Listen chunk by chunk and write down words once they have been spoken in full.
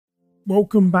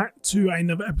welcome back to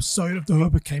another episode of the Who I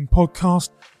Became podcast.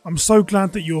 I'm so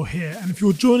glad that you're here, and if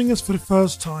you're joining us for the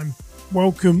first time,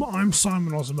 welcome. I'm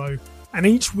Simon Osmo, and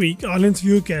each week I'll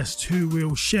interview a guest who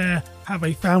will share how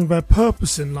they found their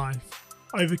purpose in life,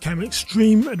 overcame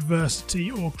extreme adversity,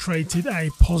 or created a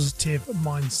positive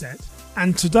mindset.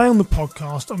 And today on the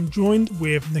podcast, I'm joined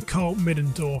with Nicole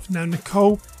Middendorf. Now,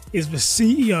 Nicole is the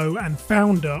CEO and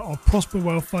founder of Prosper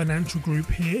Wealth Financial Group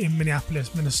here in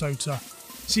Minneapolis, Minnesota.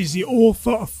 She's the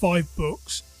author of 5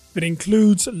 books that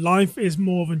includes Life is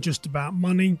More Than Just About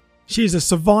Money. She is a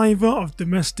survivor of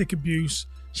domestic abuse.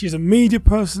 She is a media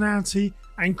personality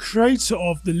and creator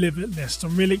of the Live It List.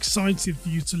 I'm really excited for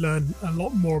you to learn a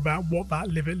lot more about what that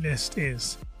Live It List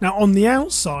is. Now, on the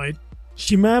outside,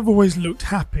 she may have always looked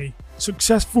happy,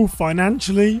 successful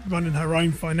financially, running her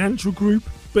own financial group,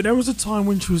 but there was a time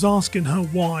when she was asking her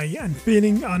why and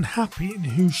feeling unhappy in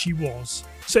who she was.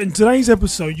 So in today's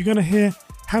episode, you're going to hear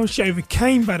how she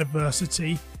overcame that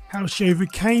adversity, how she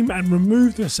overcame and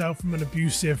removed herself from an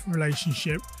abusive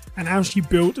relationship, and how she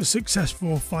built a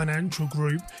successful financial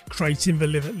group, creating the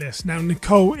Live It List. Now,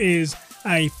 Nicole is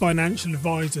a financial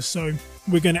advisor, so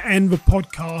we're going to end the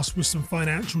podcast with some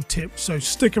financial tips. So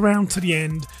stick around to the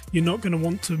end. You're not going to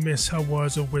want to miss her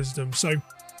words of wisdom. So,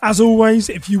 as always,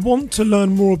 if you want to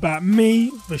learn more about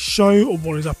me, the show, or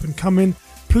what is up and coming,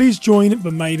 please join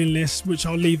the mailing list, which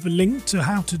I'll leave the link to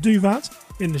how to do that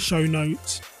in the show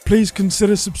notes. Please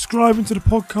consider subscribing to the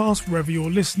podcast wherever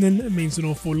you're listening. It means an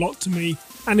awful lot to me.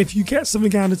 And if you get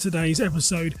something out of today's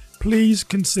episode, please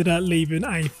consider leaving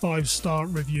a 5-star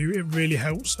review. It really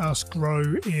helps us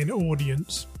grow in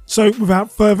audience. So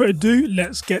without further ado,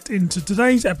 let's get into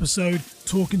today's episode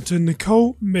talking to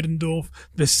Nicole Middendorf,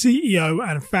 the CEO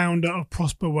and founder of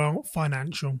Prosper Wealth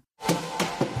Financial.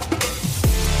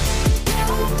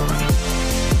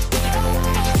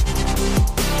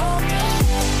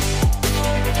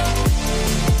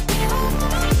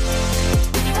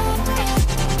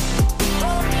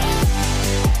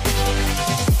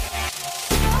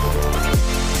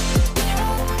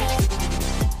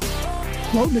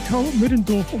 Well, Nicole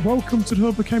Middendorf, welcome to the Who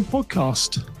I Became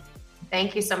podcast.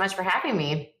 Thank you so much for having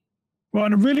me. Well,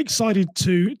 and I'm really excited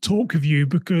to talk with you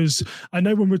because I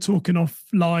know when we're talking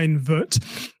offline that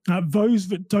those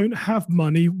that don't have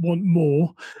money want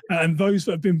more, and those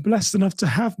that have been blessed enough to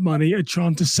have money are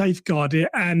trying to safeguard it.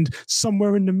 And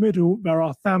somewhere in the middle, there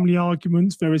are family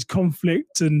arguments, there is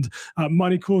conflict, and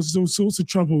money causes all sorts of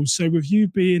trouble. So with you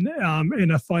being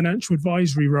in a financial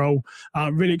advisory role,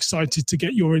 I'm really excited to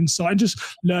get your insight and just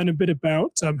learn a bit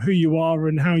about who you are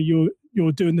and how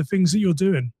you're doing the things that you're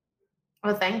doing.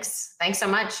 Well, thanks. Thanks so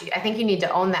much. I think you need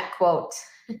to own that quote.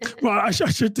 Well, I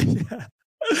should do that.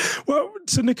 Well,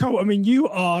 so Nicole, I mean, you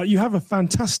have a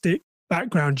fantastic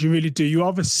background. You really do. You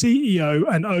are the CEO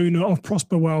and owner of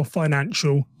Prosper Wealth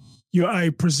Financial. You're a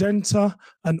presenter,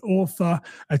 an author,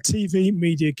 a TV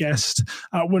media guest.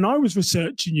 When I was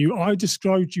researching you, I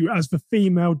described you as the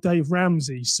female Dave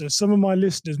Ramsey. So some of my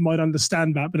listeners might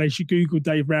understand that, but they should Google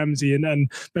Dave Ramsey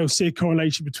and they'll see a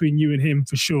correlation between you and him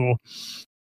for sure.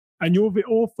 And you're the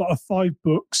author of 5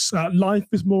 books, Life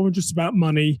is More Than Just About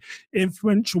Money,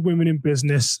 Influential Women in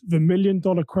Business, The $1 Million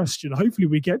Question. Hopefully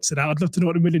we get to that. I'd love to know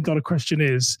what the $1 Million Question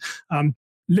is.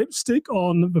 Lipstick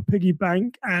on the Piggy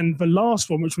Bank. And the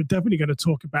last one, which we're definitely going to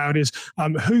talk about, is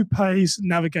Who Pays,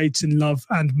 Navigating Love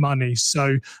and Money.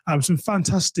 So some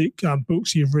fantastic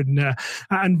books you've written there.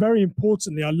 And very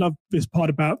importantly, I love this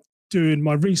part about doing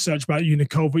my research about you,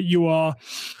 Nicole, but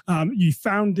you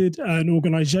founded an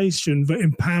organization that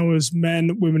empowers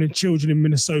men, women, and children in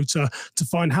Minnesota to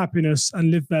find happiness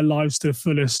and live their lives to the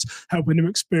fullest, helping them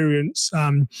experience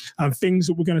things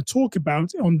that we're going to talk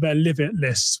about on their Live It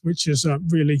list, which is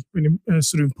really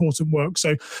sort of important work.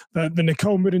 So the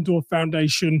Nicole Middendorf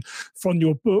Foundation, from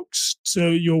your books to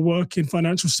your work in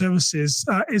financial services,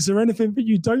 is there anything that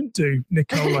you don't do,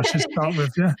 Nicole? I should start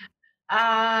with, yeah.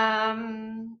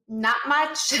 Not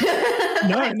much.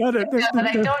 No, that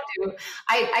I don't do.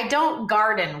 I don't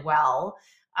garden well,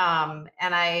 and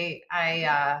I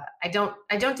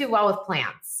don't do well with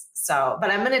plants. So, but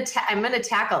I'm gonna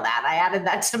tackle that. I added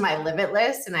that to my Live It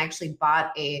list, and I actually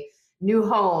bought a new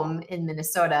home in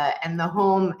Minnesota, and the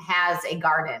home has a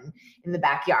garden in the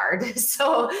backyard.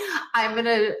 So I'm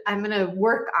gonna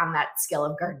work on that skill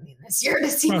of gardening this year to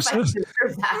see if I can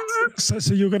improve that.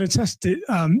 So you're going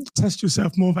to test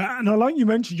yourself more of that. And I like you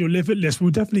mentioned your Live It list. We'll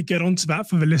definitely get onto that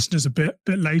for the listeners a bit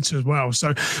later as well.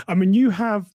 So I mean, you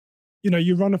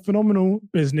run a phenomenal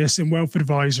business in wealth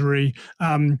advisory.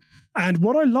 And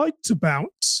what I liked about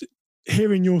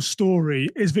hearing your story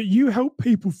is that you help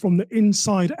people from the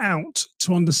inside out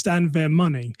to understand their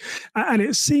money. And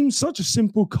it seems such a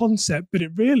simple concept, but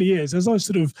it really is. As I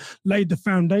sort of laid the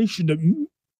foundation that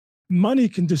money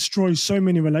can destroy so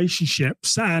many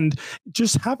relationships, and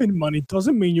just having money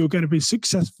doesn't mean you're going to be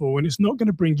successful, and it's not going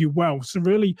to bring you wealth. So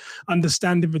really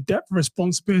understanding the depth of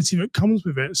responsibility that comes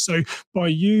with it. So by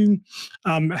you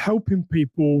helping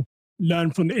people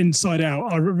learn from the inside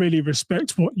out, I really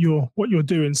respect what you're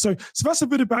doing. So that's a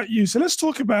bit about you. So let's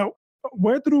talk about,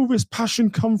 where did all this passion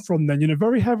come from then?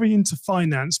 Very heavy into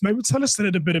finance. Maybe tell us a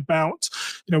little bit about,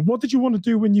 what did you want to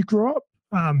do when you grew up,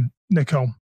 Nicole?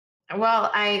 Well,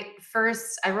 I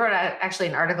wrote actually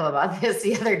an article about this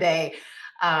the other day.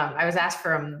 I was asked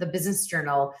from the Business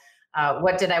Journal,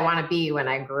 what did I want to be when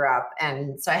I grew up?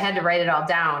 And so I had to write it all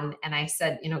down. And I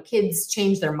said, kids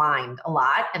change their mind a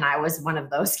lot. And I was one of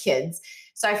those kids.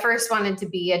 So I first wanted to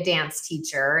be a dance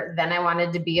teacher. Then I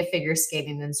wanted to be a figure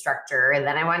skating instructor. And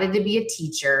then I wanted to be a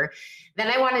teacher. Then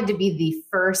I wanted to be the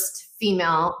first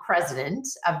female president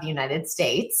of the United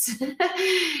States.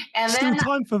 And Still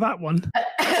time for that one.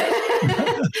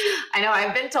 I know,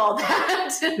 I've been told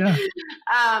that. Yeah.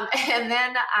 And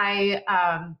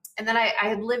then I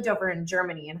had lived over in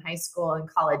Germany in high school and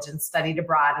college and studied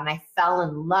abroad, and I fell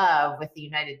in love with the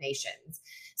United Nations.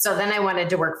 So then I wanted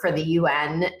to work for the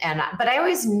UN, but I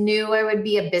always knew I would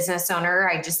be a business owner.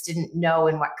 I just didn't know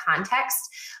in what context,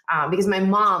 because my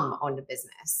mom owned a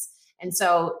business. And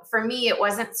so for me, it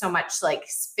wasn't so much like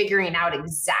figuring out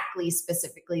exactly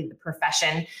specifically the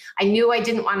profession. I knew I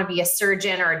didn't want to be a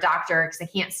surgeon or a doctor because I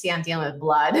can't stand dealing with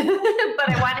blood, but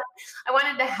I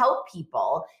wanted to help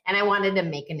people, and I wanted to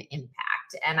make an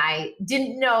impact. And I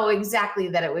didn't know exactly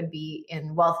that it would be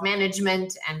in wealth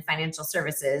management and financial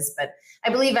services, but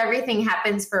I believe everything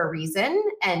happens for a reason,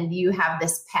 and you have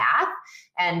this path.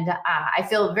 And I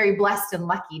feel very blessed and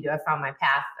lucky to have found my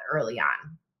path early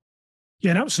on.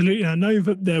 Yeah, absolutely. I know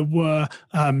that there were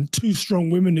two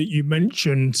strong women that you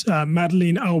mentioned,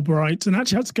 Madeleine Albright, and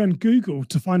actually I had to go and Google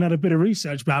to find out a bit of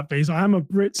research about these. I am a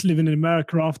Brit living in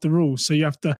America after all, so you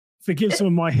have to forgive some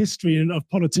of my history of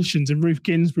politicians, and Ruth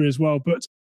Ginsburg as well. But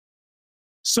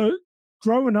so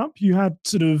growing up, you had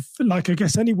sort of, like I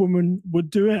guess any woman would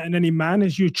do it, and any man,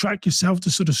 as you attract yourself to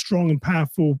sort of strong and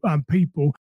powerful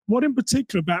people. What in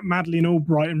particular about Madeleine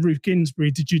Albright and Ruth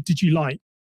Ginsburg did you like?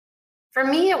 For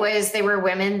me, they were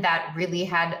women that really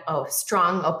had a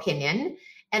strong opinion,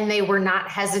 and they were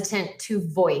not hesitant to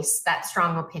voice that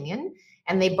strong opinion.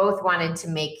 And they both wanted to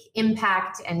make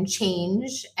impact and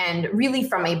change, and really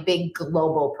from a big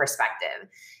global perspective.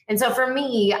 And so for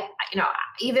me,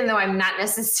 even though I'm not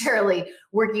necessarily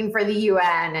working for the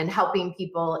UN and helping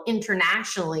people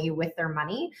internationally with their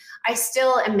money, I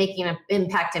still am making an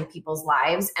impact in people's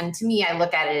lives. And to me, I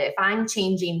look at it, if I'm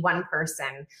changing one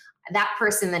person, that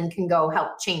person then can go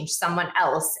help change someone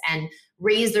else and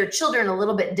raise their children a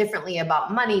little bit differently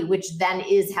about money, which then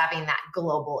is having that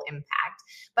global impact.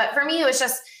 But for me, it was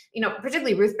just,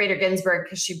 particularly Ruth Bader Ginsburg,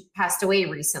 because she passed away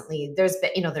recently. There's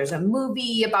been, there's a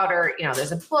movie about her,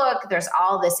 there's a book, there's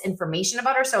all this information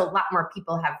about her. So a lot more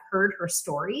people have heard her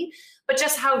story, but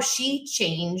just how she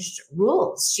changed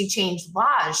rules, she changed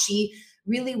laws. She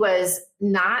really was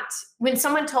not, when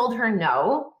someone told her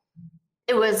no,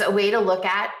 it was a way to look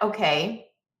at, okay,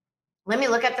 let me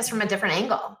look at this from a different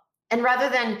angle. And rather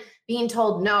than being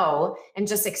told no and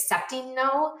just accepting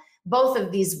no, both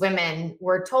of these women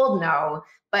were told no,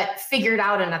 but figured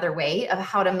out another way of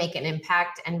how to make an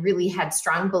impact, and really had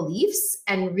strong beliefs,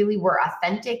 and really were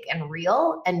authentic and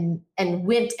real, and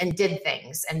went and did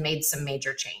things and made some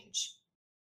major change.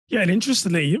 Yeah, and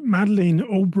interestingly, Madeleine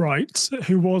Albright,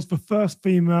 who was the first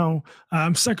female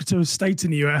Secretary of State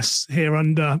in the US here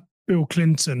under Bill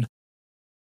Clinton,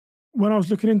 when I was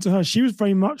looking into her, she was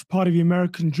very much part of the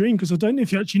American dream, because I don't know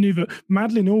if you actually knew that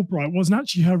Madeleine Albright wasn't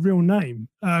actually her real name.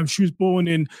 She was born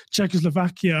in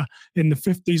Czechoslovakia in the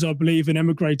 50s, I believe, and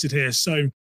emigrated here. So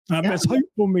there's hope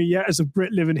for me yet as a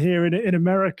Brit living here in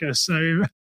America. So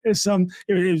it's it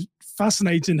was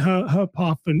fascinating, her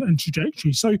path and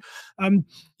trajectory. So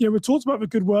we talked about the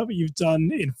good work that you've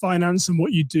done in finance and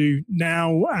what you do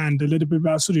now, and a little bit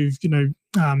about sort of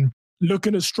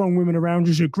looking at strong women around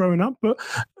you as you're growing up. But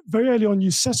very early on,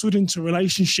 you settled into a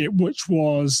relationship which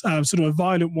was sort of a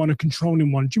violent one, a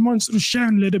controlling one. Do you mind sort of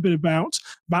sharing a little bit about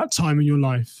that time in your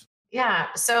life? Yeah.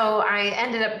 So I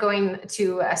ended up going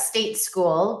to a state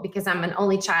school because I'm an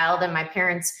only child, and my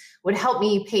parents would help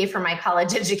me pay for my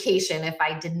college education if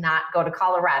I did not go to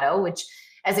Colorado, which,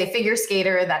 as a figure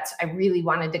skater, I really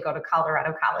wanted to go to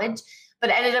Colorado College. but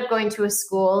ended up going to a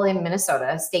school in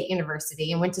Minnesota, State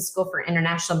University, and went to school for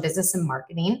international business and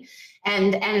marketing,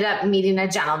 and ended up meeting a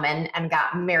gentleman and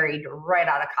got married right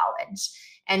out of college.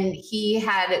 And he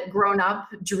had grown up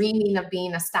dreaming of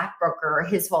being a stockbroker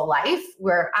his whole life,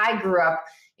 where I grew up,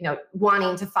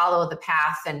 wanting to follow the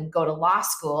path and go to law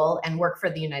school and work for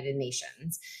the United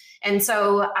Nations. And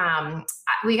so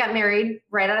we got married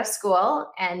right out of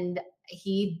school, and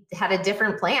he had a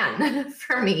different plan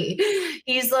for me.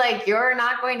 He's like, "You're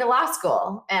not going to law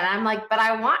school." And I'm like, "But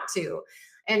I want to."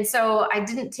 And so I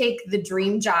didn't take the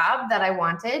dream job that I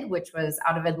wanted, which was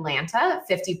out of Atlanta,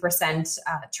 50%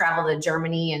 travel to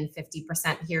Germany and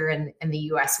 50% here in the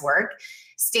US work.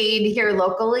 Stayed here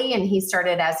locally, and he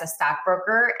started as a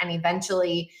stockbroker, and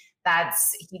eventually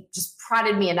he just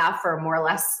prodded me enough, or more or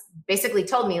less basically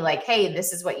told me like, "Hey,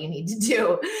 this is what you need to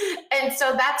do." And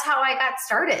so that's how I got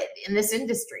started in this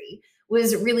industry,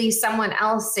 was really someone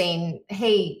else saying,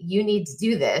 "Hey, you need to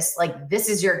do this. Like, this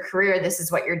is your career. This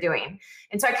is what you're doing."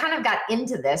 And so I kind of got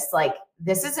into this, like,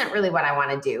 this isn't really what I want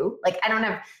to do. Like, I don't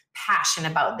have passion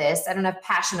about this. I don't have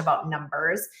passion about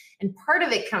numbers. And part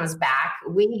of it comes back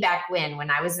way back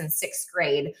when I was in 6th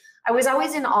grade. I was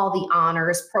always in all the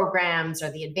honors programs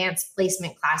or the advanced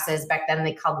placement classes. Back then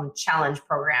they called them challenge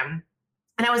program.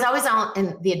 And I was always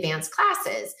in the advanced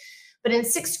classes. But in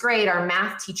 6th grade, our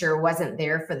math teacher wasn't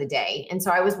there for the day. And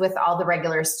so I was with all the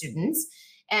regular students.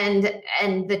 And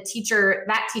that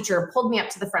teacher pulled me up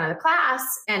to the front of the class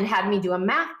and had me do a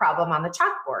math problem on the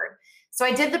chalkboard. So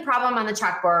I did the problem on the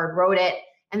chalkboard, wrote it,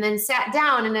 and then sat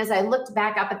down. And as I looked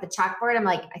back up at the chalkboard, I'm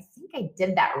like, I think I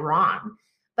did that wrong.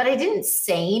 But I didn't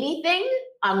say anything,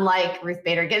 unlike Ruth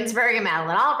Bader Ginsburg and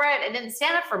Madeleine Albright. I didn't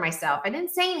stand up for myself. I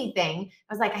didn't say anything.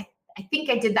 I was like, I think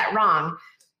I did that wrong.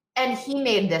 And he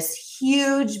made this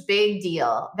huge, big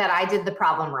deal that I did the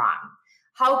problem wrong.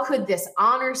 How could this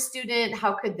honor student,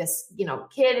 how could this,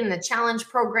 kid in the challenge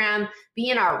program be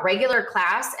in our regular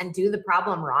class and do the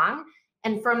problem wrong?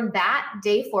 And from that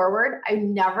day forward, I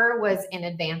never was in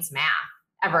advanced math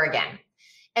ever again.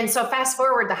 And so fast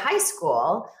forward to high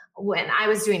school, when I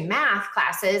was doing math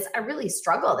classes, I really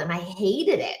struggled and I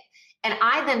hated it. And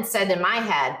I then said in my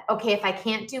head, okay, if I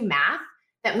can't do math,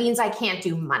 that means I can't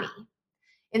do money.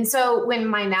 And so when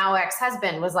my now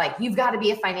ex-husband was like, "You've got to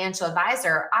be a financial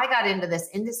advisor," I got into this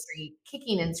industry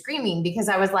kicking and screaming, because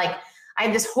I was like, I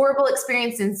had this horrible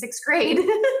experience in 6th grade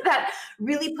that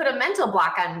really put a mental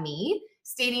block on me,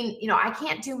 stating, I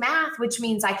can't do math, which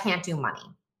means I can't do money.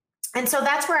 And so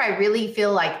that's where I really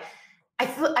feel like I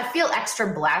feel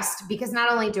extra blessed, because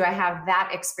not only do I have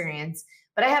that experience,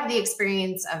 but I have the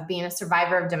experience of being a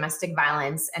survivor of domestic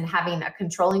violence and having a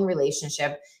controlling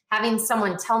relationship, having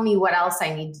someone tell me what else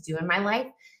I need to do in my life.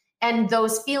 And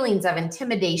those feelings of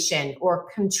intimidation or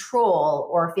control,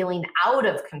 or feeling out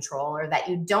of control, or that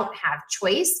you don't have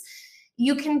choice,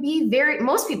 you can be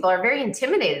most people are very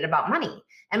intimidated about money.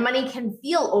 And money can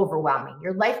feel overwhelming.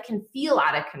 Your life can feel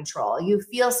out of control. You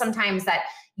feel sometimes that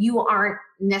you aren't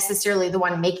necessarily the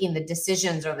one making the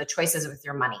decisions or the choices with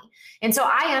your money. And so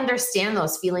I understand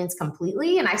those feelings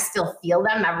completely, and I still feel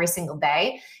them every single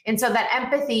day. And so that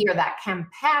empathy, or that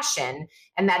compassion,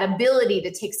 and that ability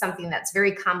to take something that's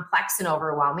very complex and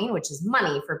overwhelming, which is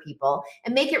money for people,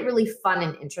 and make it really fun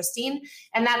and interesting.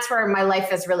 And that's where my life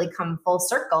has really come full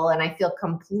circle. And I feel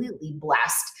completely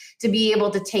blessed to be able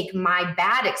to take my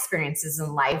bad experiences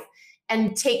in life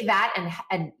and take that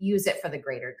and use it for the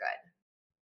greater good.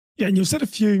 Yeah, and you said a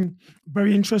few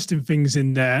very interesting things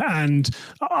in there. And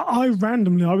I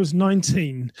was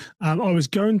 19, I was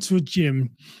going to a gym,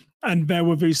 and there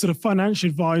were these sort of financial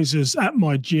advisors at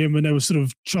my gym, and they were sort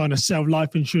of trying to sell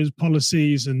life insurance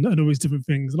policies and all these different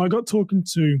things. And I got talking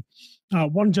to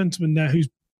one gentleman there who's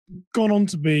gone on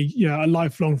to be a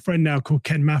lifelong friend now, called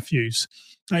Ken Matthews.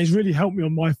 He's really helped me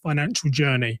on my financial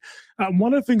journey.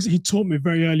 One of the things that he taught me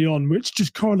very early on, which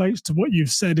just correlates to what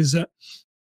you've said, is that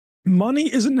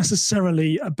money isn't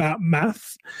necessarily about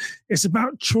math. It's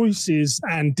about choices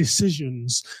and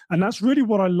decisions. And that's really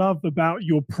what I love about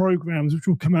your programs, which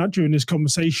will come out during this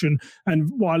conversation. And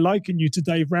what I liken you to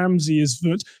Dave Ramsey is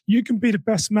that you can be the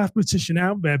best mathematician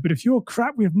out there, but if you're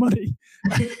crap with money,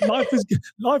 life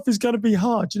is going to be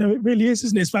hard. It really is,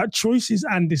 isn't it? It's about choices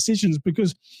and decisions,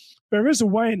 because there is a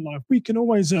way in life we can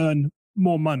always earn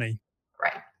more money.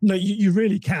 Right. No, you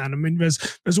really can. I mean,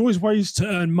 there's always ways to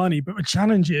earn money, but the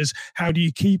challenge is, how do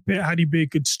you keep it? How do you be a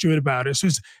good steward about it? So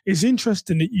it's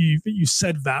interesting that you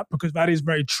said that, because that is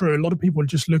very true. A lot of people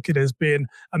just look at it as being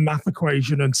a math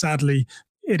equation, and sadly,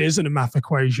 it isn't a math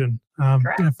equation.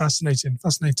 Fascinating.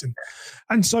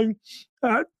 And so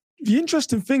The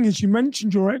interesting thing is you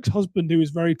mentioned your ex-husband who is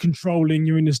very controlling.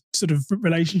 You're in this sort of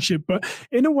relationship, but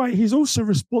in a way, he's also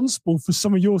responsible for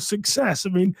some of your success. I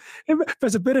mean,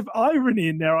 there's a bit of irony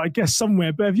in there, I guess,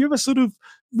 somewhere. But have you ever sort of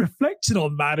reflected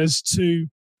on that as to,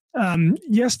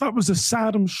 yes, that was a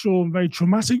sad, I'm sure, very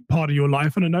traumatic part of your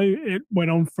life. And I know it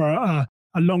went on for a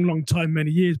long, long time,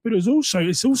 many years, but it's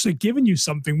also given you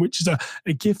something, which is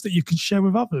a gift that you can share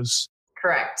with others.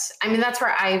 Correct. I mean, that's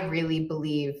where I really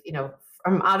believe,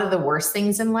 from out of the worst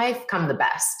things in life come the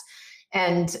best.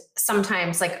 And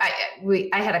sometimes, like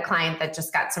I had a client that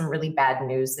just got some really bad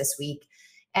news this week.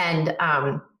 And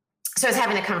so I was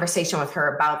having a conversation with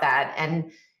her about that.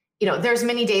 And, there's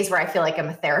many days where I feel like I'm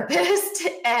a therapist.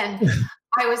 And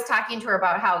I was talking to her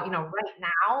about how, right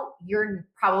now you're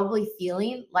probably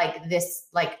feeling like this,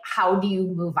 like, how do you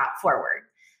move out forward?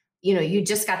 You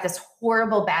just got this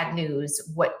horrible bad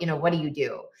news. What do you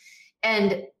do?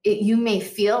 And you may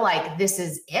feel like this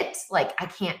is it. Like, I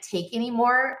can't take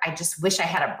anymore. I just wish I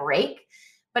had a break.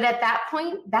 But at that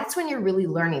point, that's when you're really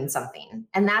learning something.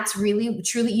 And that's really,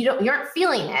 truly, you aren't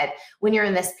feeling it when you're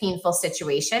in this painful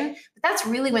situation, but that's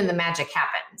really when the magic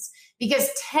happens. Because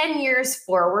 10 years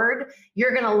forward,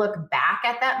 you're going to look back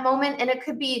at that moment, and it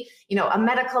could be, a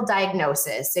medical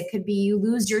diagnosis. It could be you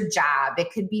lose your job.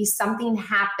 It could be something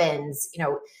happens,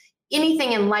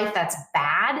 anything in life that's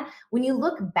bad. When you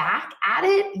look back at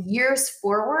it years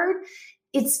forward,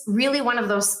 it's really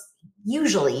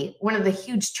usually one of the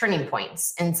huge turning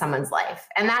points in someone's life.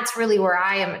 And that's really where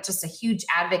I am just a huge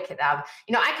advocate of,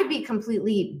 I could be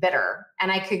completely bitter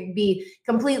and I could be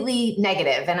completely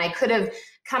negative, and I could have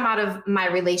come out of my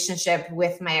relationship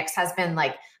with my ex-husband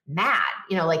like mad,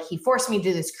 like he forced me to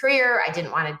do this career. I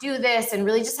didn't want to do this, and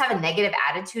really just have a negative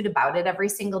attitude about it every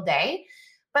single day.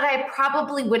 But I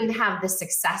probably wouldn't have the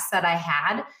success that I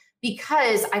had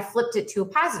because I flipped it to a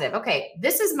positive. Okay,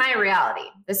 this is my reality.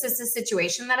 This is the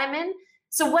situation that I'm in.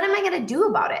 So what am I going to do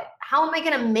about it? How am I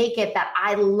going to make it that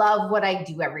I love what I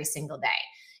do every single day?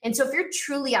 And so if you're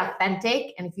truly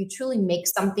authentic and if you truly make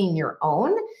something your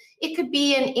own, it could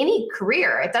be in any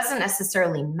career. It doesn't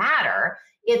necessarily matter.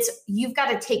 You've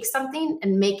got to take something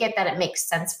and make it that it makes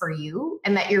sense for you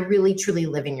and that you're really, truly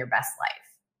living your best life.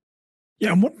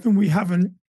 Yeah, and one thing we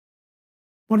haven't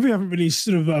really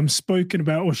sort of spoken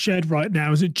about or shared right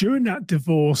now is that during that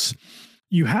divorce,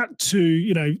 you had to,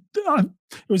 it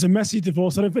was a messy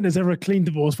divorce. I don't think there's ever a clean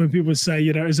divorce when people say,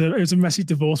 it was a messy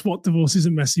divorce. What divorce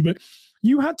isn't messy? But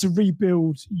you had to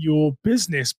rebuild your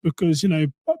business because,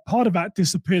 part of that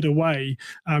disappeared away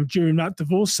during that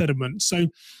divorce settlement. So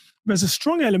there's a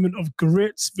strong element of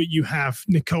grit that you have,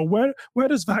 Nicole. Where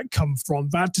does that come from,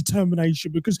 that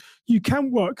determination? Because you can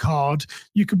work hard,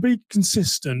 you can be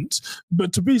consistent,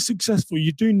 but to be successful,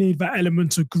 you do need that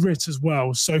element of grit as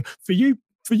well. So for you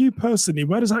personally,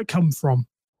 where does that come from?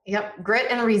 Yep. Grit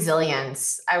and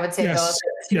resilience. I would say those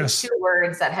are two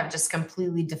words that have just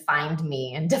completely defined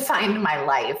me and defined my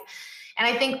life. And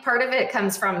I think part of it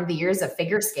comes from the years of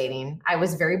figure skating. I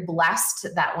was very blessed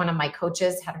that one of my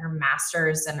coaches had her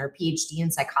master's and her PhD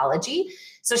in psychology.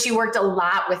 So she worked a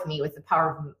lot with me with the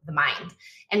power of the mind,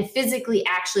 and physically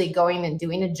actually going and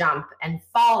doing a jump and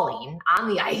falling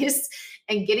on the ice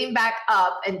and getting back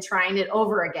up and trying it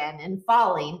over again and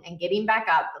falling and getting back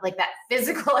up, like that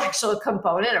physical actual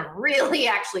component of really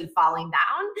actually falling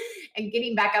down and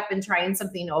getting back up and trying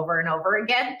something over and over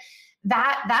again.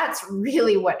 That's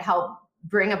really what helped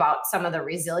bring about some of the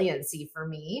resiliency for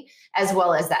me, as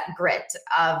well as that grit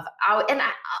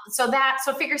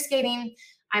so figure skating.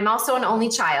 I'm also an only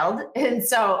child. And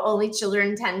so only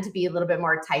children tend to be a little bit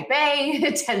more type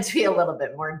A, tend to be a little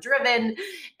bit more driven.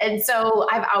 And so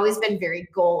I've always been very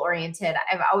goal oriented.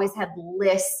 I've always had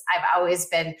lists. I've always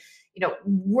been,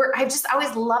 I just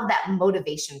always love that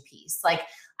motivation piece. Like,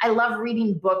 I love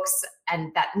reading books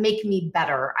and that make me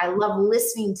better. I love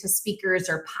listening to speakers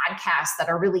or podcasts that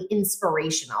are really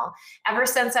inspirational. Ever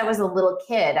since I was a little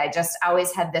kid, I just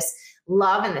always had this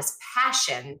love and this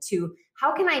passion to,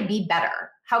 how can I be better?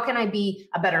 How can I be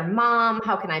a better mom?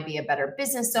 How can I be a better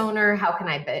business owner? How can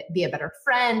I be a better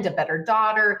friend, a better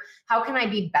daughter? How can I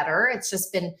be better? It's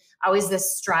just been always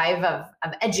this strive of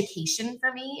education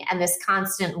for me and this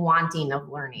constant wanting of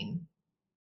learning.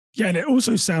 Yeah, and it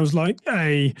also sounds like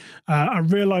a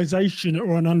realization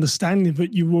or an understanding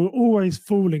that you will always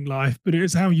fall in life, but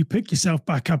it's how you pick yourself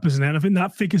back up, isn't it? And I think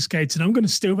that figure skating, I'm going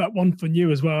to steal that one from you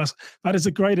as well. That is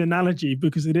a great analogy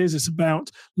because it's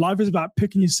about, life is about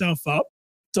picking yourself up,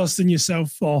 dusting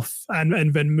yourself off,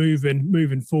 and then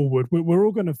moving forward. We're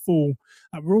all going to fall.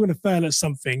 We're all going to fail at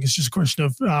something. It's just a question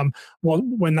of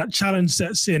when that challenge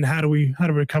sets in, how do we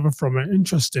recover from it?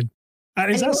 Interesting.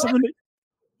 And is that something that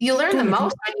You learn the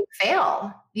most when you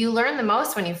fail. You learn the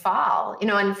most when you fall,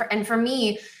 and for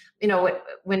me,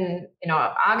 when,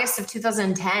 August of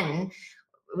 2010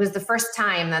 was the first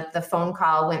time that the phone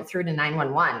call went through to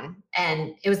 911.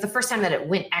 And it was the first time that it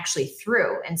went actually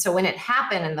through. And so when it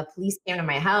happened and the police came to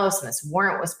my house and this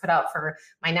warrant was put out for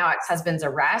my now ex-husband's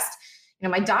arrest,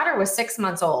 my daughter was 6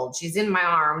 months old. She's in my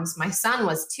arms. My son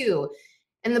was 2.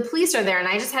 And the police are there. And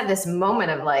I just had this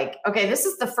moment of like, okay, this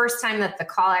is the first time that the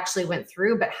call actually went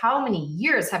through, but how many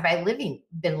years have I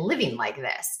been living like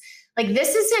this? Like,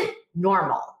 this isn't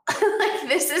normal. Like,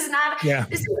 this is not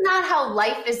how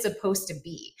life is supposed to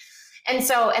be. And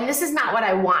this is not what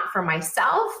I want for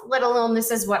myself, let alone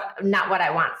this is not what I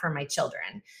want for my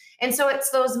children. And so it's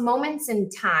those moments in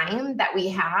time that we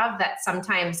have that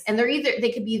sometimes, and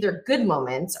they could be either good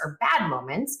moments or bad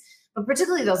moments, but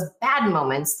particularly those bad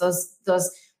moments, those,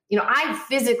 I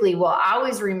physically will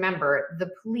always remember the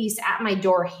police at my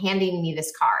door handing me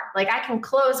this card. Like, I can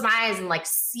close my eyes and like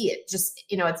see it, just,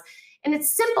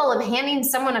 it's simple of handing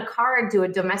someone a card to a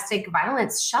domestic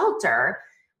violence shelter,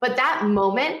 but that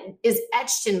moment is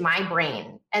etched in my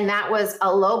brain. And that was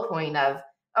a low point of,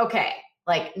 okay,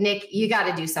 like, Nick, you got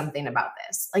to do something about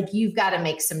this. Like, you've got to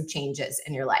make some changes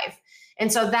in your life.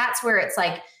 And so that's where it's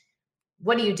like,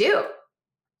 what do?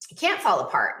 You can't fall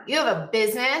apart. You have a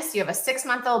business, you have a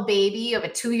 6-month-old baby, you have a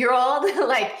 2-year-old,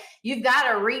 like, you've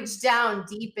got to reach down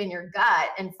deep in your gut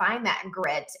and find that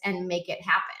grit and make it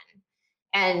happen.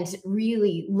 And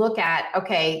really look at,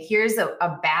 okay, here's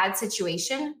a bad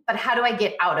situation, but how do I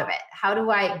get out of it? How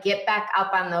do I get back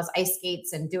up on those ice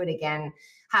skates and do it again?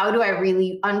 How do I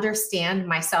really understand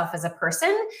myself as a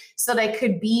person so that I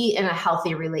could be in a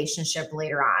healthy relationship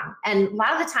later on? And a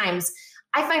lot of the times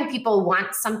I find people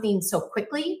want something so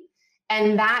quickly.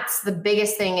 And that's the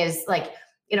biggest thing is like,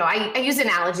 I use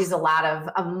analogies a lot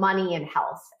of money and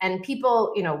health, and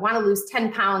people, want to lose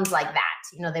 10 pounds like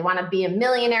that. They want to be a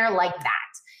millionaire like that.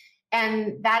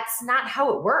 And that's not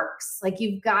how it works. Like,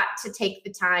 you've got to take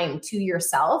the time to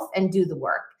yourself and do the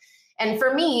work. And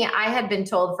for me, I had been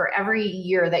told for every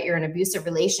year that you're in an abusive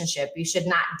relationship, you should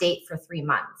not date for 3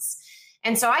 months.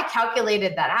 And so I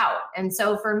calculated that out. And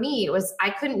so for me,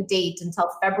 I couldn't date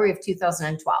until February of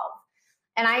 2012.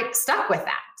 And I stuck with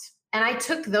that. And I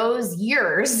took those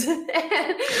years.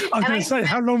 I was going to say,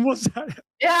 how long was that?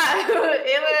 Yeah,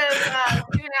 it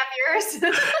was 2.5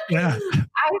 years. Yeah.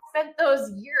 I spent those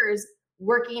years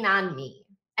working on me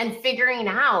and figuring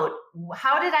out,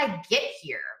 how did I get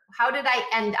here? How did I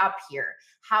end up here?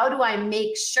 How do I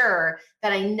make sure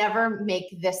that I never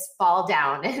make this fall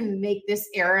down and make this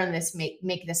error and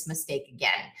make this mistake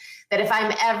again? That if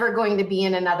I'm ever going to be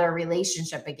in another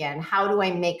relationship again, how do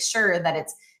I make sure that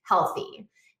it's healthy?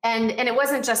 And it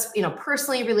wasn't just,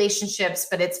 personally relationships,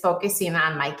 but it's focusing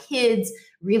on my kids,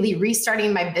 really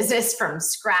restarting my business from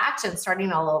scratch and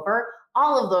starting all over.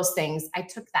 All of those things, I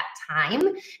took that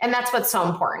time. And that's what's so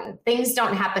important. Things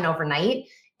don't happen overnight.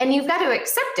 And you've got to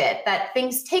accept it, that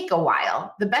things take a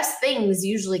while. The best things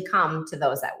usually come to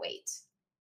those that wait.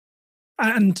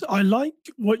 And I like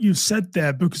what you said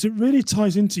there, because it really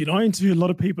ties into, I interview a lot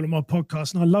of people on my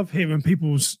podcast, and I love hearing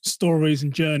people's stories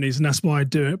and journeys, and that's why I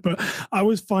do it. But I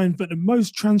always find that the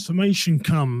most transformation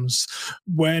comes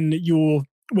when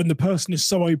the person is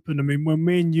so open. I mean, when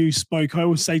me and you spoke, I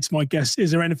always say to my guests,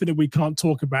 is there anything that we can't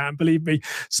talk about? And believe me,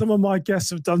 some of my guests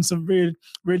have done some really,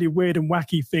 really weird and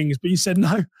wacky things, but you said,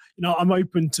 no, I'm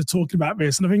open to talking about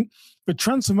this. And I think the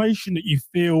transformation that you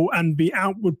feel and the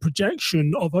outward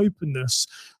projection of openness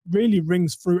really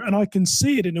rings through. And I can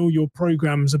see it in all your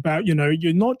programs about,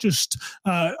 you're not just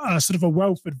a sort of a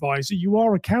wealth advisor, you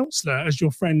are a counselor, as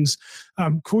your friends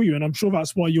call you. And I'm sure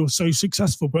that's why you're so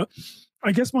successful. But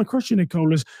I guess my question,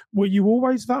 Nicole, is, were you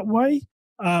always that way?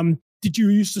 Did you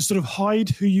used to sort of hide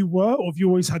who you were, or have you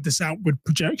always had this outward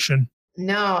projection?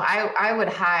 No, I would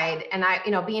hide. And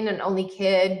being an only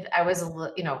kid, I was,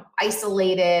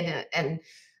 isolated and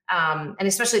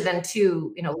especially then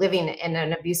too, living in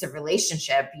an abusive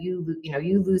relationship, you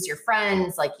lose your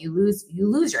friends, like you lose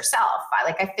yourself.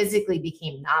 I physically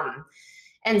became numb.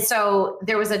 And so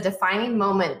there was a defining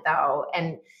moment though.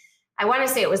 And I want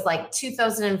to say it was like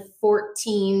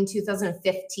 2014,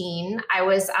 2015. I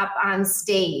was up on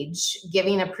stage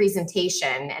giving a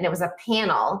presentation, and it was a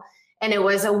panel, and it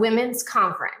was a women's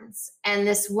conference. And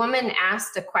this woman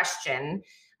asked a question.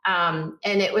 And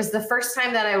it was the first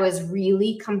time that I was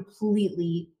really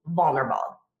completely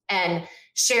vulnerable and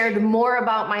shared more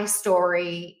about my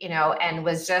story, and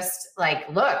was just like,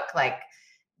 look, like,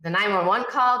 the 911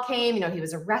 call came, he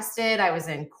was arrested. I was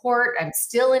in court. I'm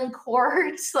still in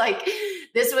court. Like,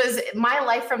 this was my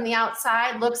life from the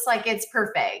outside looks like it's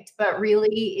perfect, but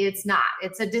really it's not.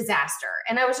 It's a disaster.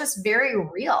 And I was just very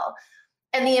real.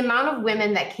 And the amount of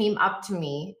women that came up to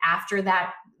me after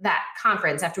that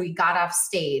conference, after we got off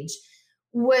stage,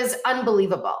 was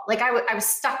unbelievable. Like, I was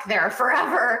stuck there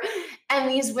forever. And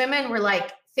these women were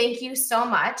like, thank you so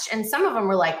much. And some of them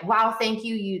were like, wow, thank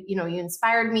you. You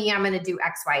inspired me. I'm going to do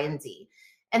X, Y, and Z.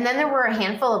 And then there were a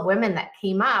handful of women that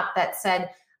came up that said,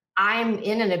 I'm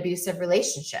in an abusive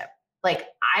relationship. Like,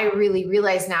 I really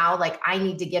realize now, like, I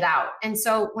need to get out. And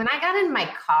so when I got in my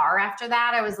car after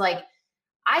that, I was like,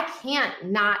 I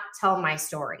can't not tell my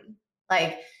story.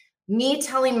 Like, me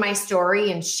telling my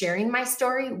story and sharing my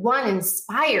story, one,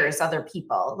 inspires other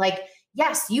people. Like,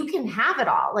 yes, you can have it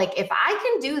all. Like, if I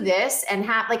can do this and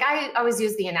have, like, I always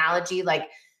use the analogy, like,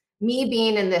 me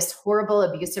being in this horrible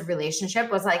abusive relationship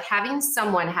was like having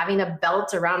a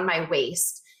belt around my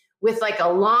waist with like a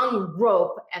long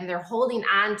rope, and they're holding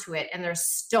on to it, and there's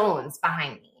stones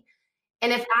behind me.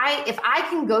 And if I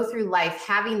can go through life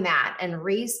having that and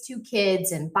raise 2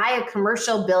 kids and buy a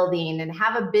commercial building and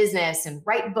have a business and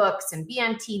write books and be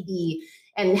on TV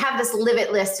and have this Live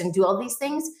It list and do all these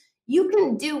things, you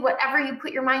can do whatever you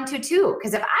put your mind to too.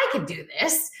 Because if I could do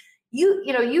this,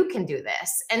 you can do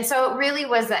this. And so it really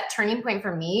was that turning point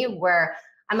for me where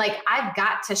I'm like, I've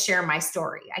got to share my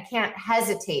story. I can't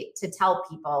hesitate to tell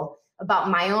people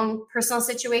about my own personal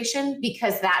situation,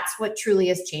 because that's what truly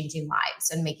is changing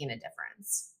lives and making a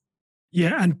difference.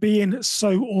 Yeah, and being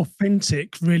so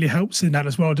authentic really helps in that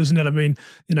as well, doesn't it? I mean,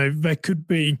 there could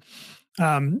be,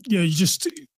 you just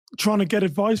trying to get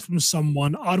advice from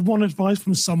someone. I'd want advice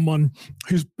from someone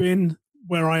who's been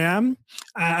where I am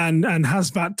and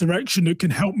has that direction that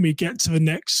can help me get to the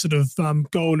next sort of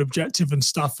goal, objective and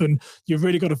stuff. And you've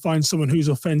really got to find someone who's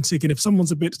authentic. And if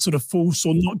someone's a bit sort of false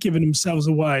or not giving themselves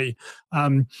away,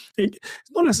 it's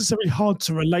not necessarily hard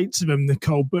to relate to them,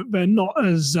 Nicole, but they're not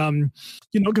as,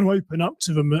 you're not going to open up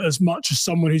to them as much as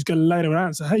someone who's going to later out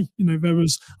and say, hey,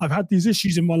 I've had these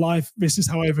issues in my life. This is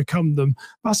how I overcome them.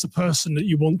 That's the person that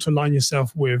you want to align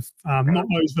yourself with, not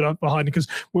those that are behind it, because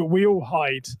we all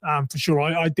hide, for sure.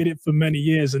 I did it for many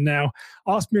years, and now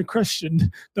ask me a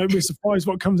question, don't be surprised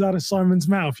what comes out of Simon's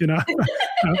mouth,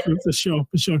 for sure.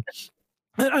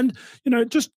 And,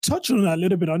 just touching on that a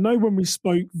little bit, I know when we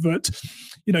spoke that,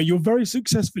 you're very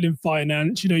successful in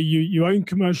finance, you own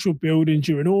commercial buildings,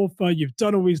 you're an author, you've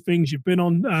done all these things, you've been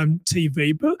on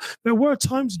TV, but there were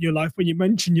times in your life when you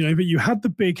mentioned, that you had the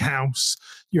big house,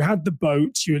 you had the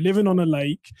boat, you were living on a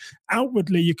lake.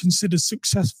 Outwardly, you're considered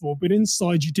successful, but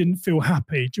inside you didn't feel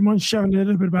happy. Do you mind sharing a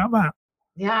little bit about that?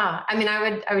 Yeah. I mean,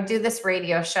 I would do this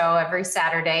radio show every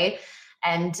Saturday,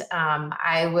 and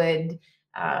I would,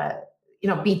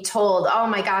 be told, oh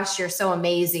my gosh, you're so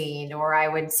amazing. Or I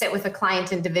would sit with a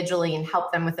client individually and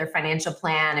help them with their financial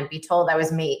plan and be told I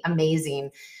was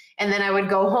amazing. And then I would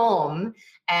go home,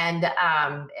 and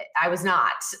I was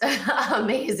not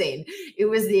amazing. It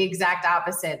was the exact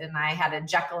opposite. And I had a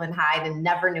Jekyll and Hyde and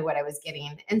never knew what I was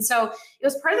getting. And so it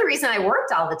was part of the reason I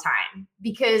worked all the time,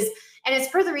 and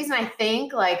it's part of the reason I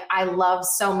think like I love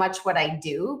so much what I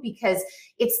do, because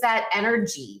it's that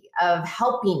energy of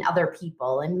helping other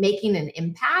people and making an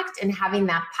impact and having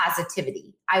that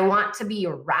positivity. I want to be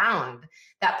around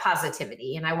that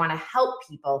positivity, and I want to help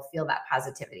people feel that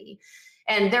positivity.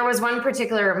 And there was one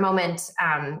particular moment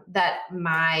that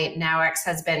my now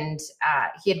ex-husband,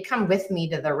 he had come with me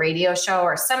to the radio show,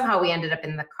 or somehow we ended up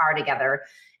in the car together,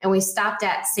 and we stopped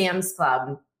at Sam's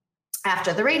Club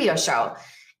after the radio show.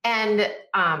 And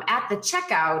at the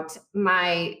checkout,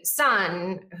 my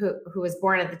son, who was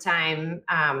born at the time,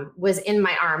 was in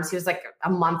my arms. He was like a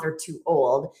month or 2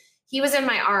 old. He was in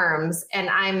my arms, and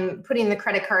I'm putting the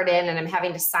credit card in, and I'm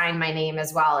having to sign my name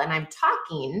as well. And I'm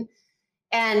talking,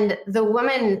 and the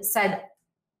woman said,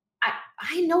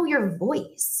 I know your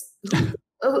voice.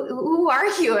 Who are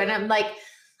you? And I'm like,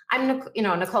 I'm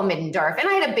Nicole Middendorf. And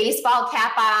I had a baseball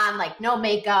cap on, like no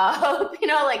makeup,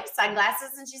 like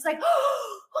sunglasses. And she's like,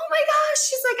 oh my gosh.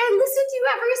 She's like, I listen to you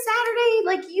every Saturday.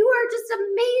 Like, you are just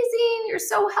amazing. You're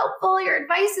so helpful. Your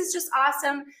advice is just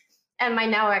awesome. And my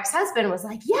now ex-husband was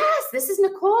like, yes, this is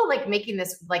Nicole, like making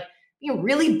this like,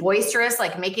 really boisterous,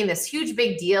 like making this huge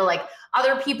big deal. Like,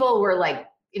 other people were like,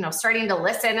 starting to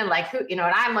listen, and like, and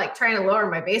I'm like trying to lower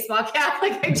my baseball cap.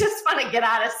 Like, I just want to get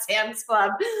out of Sam's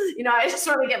Club. I just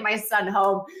want to get my son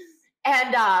home.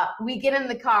 And we get in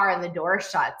the car, and the door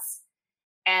shuts,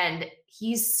 and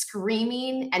he's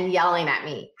screaming and yelling at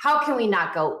me. How can we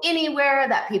not go anywhere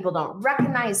that people don't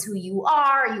recognize who you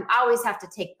are? You always have to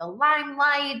take the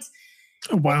limelight.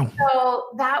 Oh, wow. So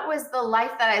that was the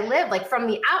life that I lived. Like from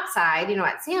the outside,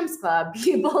 at Sam's Club,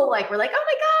 people like were like, "Oh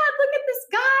my God, look at this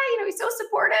guy. He's so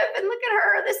supportive. And look at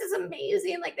her. This is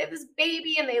amazing. Like they have this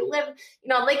baby and they live,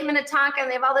 Lake Minnetonka and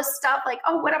they have all this stuff. Like,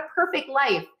 oh, what a perfect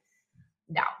life."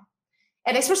 No.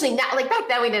 And especially now, like back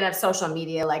then we didn't have social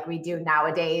media like we do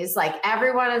nowadays. Like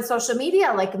everyone on social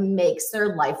media like makes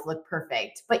their life look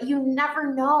perfect, but you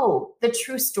never know the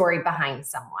true story behind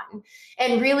someone.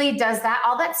 And really, does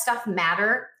all that stuff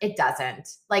matter? It doesn't.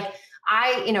 Like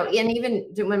and even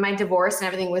when my divorce and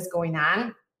everything was going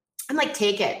on, I'm like,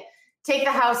 take it. Take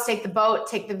the house, take the boat,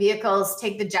 take the vehicles,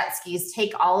 take the jet skis,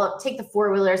 take the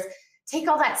four-wheelers, take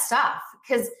all that stuff.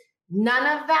 Because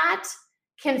none of that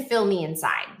can fill me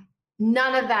inside.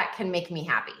 None of that can make me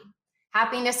happy.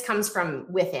 Happiness comes from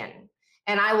within.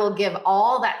 And I will give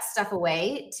all that stuff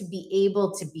away to be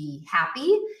able to be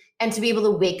happy and to be able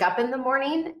to wake up in the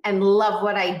morning and love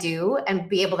what I do and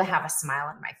be able to have a smile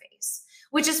on my face,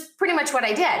 which is pretty much what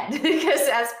I did. Because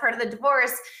as part of the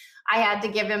divorce, I had to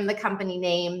give him the company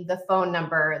name, the phone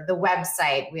number, the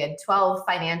website. We had 12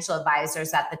 financial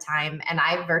advisors at the time, and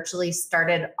I virtually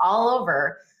started all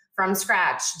over from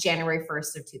scratch January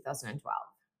 1st of 2012.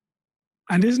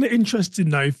 And isn't it interesting,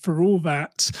 though, for all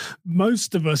that,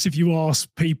 most of us, if you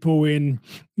ask people in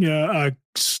a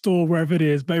store, wherever it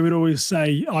is, they would always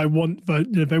say, they want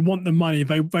the money,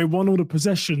 they want all the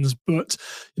possessions. But,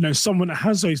 someone that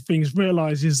has those things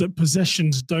realizes that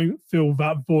possessions don't fill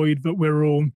that void that we're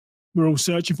all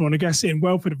searching for. And I guess in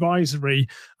wealth advisory,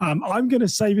 I'm going to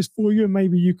say this for you, and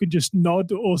maybe you could just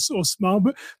nod or smile,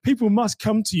 but people must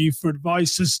come to you for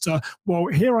advice as to, well,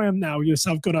 here I am now. Yes,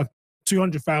 I've got a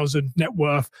 200,000 net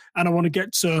worth and I want to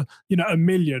get to, 1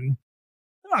 million.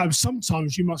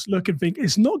 Sometimes you must look and think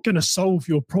it's not going to solve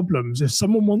your problems. If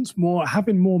someone wants more,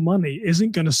 having more money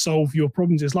isn't going to solve your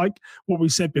problems. It's like what we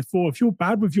said before. If you're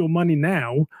bad with your money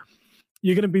now,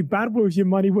 you're going to be bad with your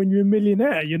money when you're a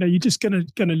millionaire. You're just going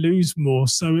to lose more.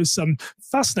 So it's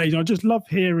fascinating. I just love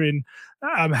hearing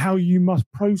how you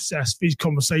must process these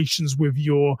conversations with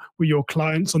your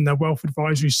clients on their wealth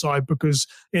advisory side, because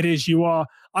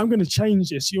I'm going to change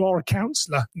this. You are a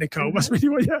counselor, Nicole. Mm-hmm. That's really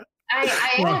what you are.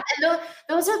 I am. And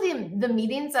those are the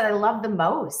meetings that I love the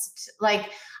most. Like,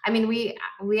 we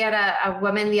had a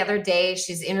woman the other day,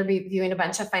 she's interviewing a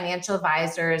bunch of financial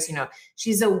advisors.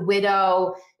 She's a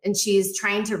widow and she's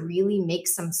trying to really make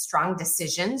some strong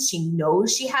decisions. She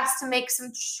knows she has to make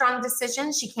some strong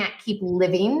decisions. She can't keep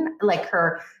living like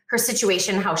her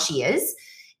situation, how she is.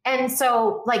 And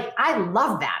so like, I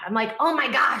love that. I'm like, oh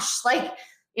my gosh, like,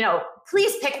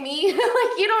 please pick me.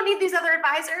 Like, you don't need these other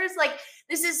advisors. Like,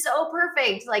 this is so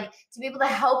perfect. Like, to be able to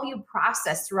help you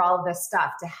process through all of this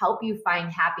stuff, to help you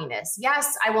find happiness.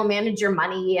 Yes, I will manage your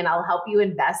money and I'll help you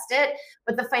invest it.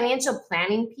 But the financial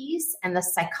planning piece and the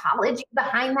psychology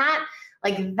behind that,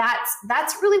 like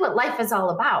that's really what life is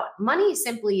all about. Money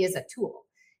simply is a tool.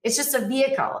 It's just a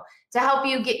vehicle to help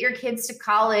you get your kids to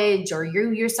college, or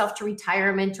you yourself to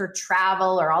retirement, or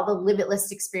travel, or all the live it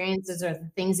list experiences, or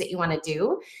the things that you want to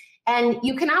do. And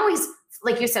you can always,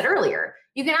 like you said earlier,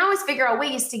 you can always figure out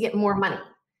ways to get more money.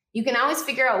 You can always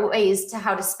figure out ways to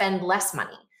how to spend less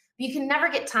money. But you can never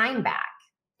get time back,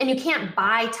 and you can't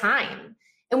buy time.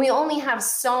 And we only have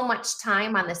so much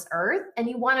time on this earth, and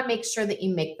you want to make sure that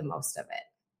you make the most of it.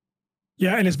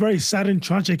 Yeah, and it's very sad and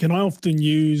tragic. And I often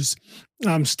use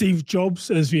Steve Jobs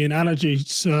as the analogy,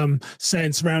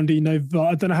 saying surrounding, I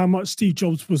don't know how much Steve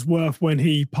Jobs was worth when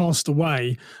he passed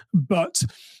away, but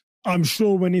I'm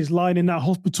sure when he's lying in that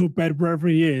hospital bed, wherever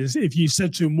he is, if you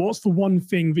said to him, what's the one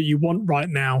thing that you want right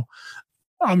now?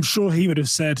 I'm sure he would have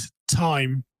said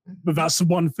time. But that's the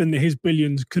one thing that his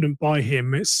billions couldn't buy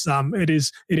him. It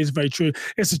is very true.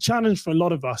 It's a challenge for a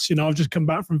lot of us. I've just come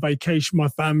back from vacation, my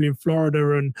family in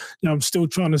Florida, and I'm still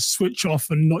trying to switch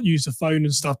off and not use the phone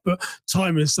and stuff. But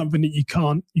time is something that you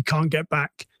can't get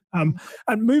back. And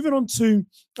moving on to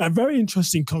a very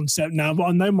interesting concept now, but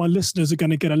I know my listeners are going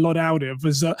to get a lot out of,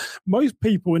 is that most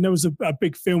people, and there was a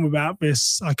big film about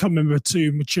this, I can't remember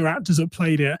two mature actors that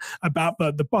played it, about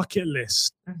the bucket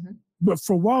list. Mm-hmm. But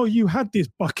for a while, you had this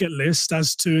bucket list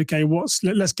as to, okay,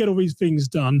 let's get all these things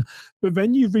done. But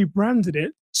then you rebranded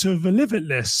it to the Live It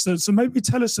list. So maybe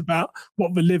tell us about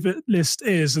what the Live It list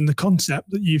is and the concept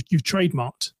that you've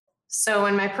trademarked. So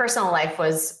when my personal life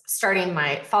was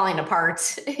falling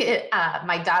apart,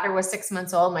 my daughter was 6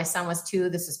 months old. My son was 2.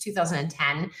 This was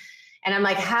 2010. And I'm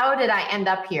like, how did I end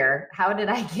up here? How did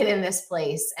I get in this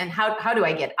place? And how do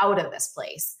I get out of this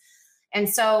place? And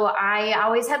so I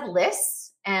always had lists.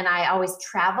 And I always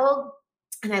traveled,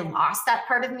 and I lost that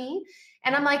part of me.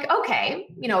 And I'm like, okay,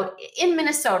 in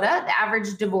Minnesota, the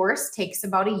average divorce takes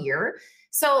about a year.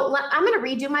 So I'm going to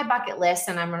redo my bucket list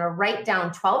and I'm going to write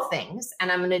down 12 things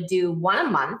and I'm going to do one a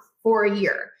month for a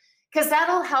year. Because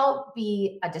that'll help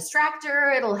be a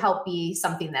distractor. It'll help be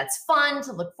something that's fun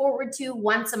to look forward to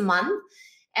once a month.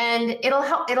 And it'll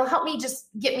help me just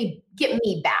get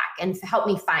me back and help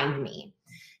me find me.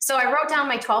 So I wrote down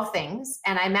my 12 things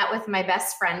and I met with my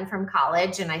best friend from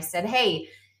college and I said, hey,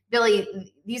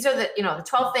 Billy, these are the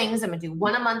 12 things. I'm going to do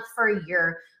one a month for a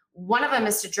year. One of them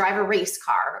is to drive a race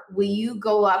car. Will you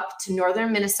go up to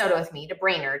northern Minnesota with me to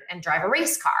Brainerd and drive a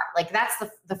race car? Like that's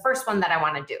the first one that I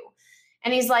want to do.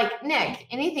 And he's like, Nick,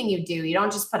 anything you do, you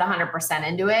don't just put 100%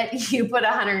 into it. You put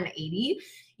 180.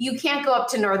 You can't go up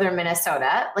to northern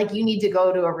Minnesota. Like you need to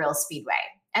go to a real speedway.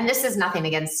 And this is nothing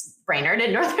against Brainerd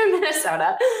in northern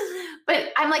Minnesota. But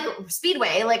I'm like,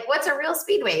 speedway, like what's a real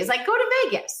speedway? He's like, go to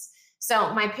Vegas.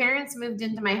 So my parents moved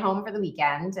into my home for the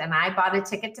weekend and I bought a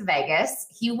ticket to Vegas.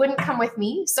 He wouldn't come with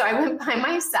me. So I went by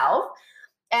myself.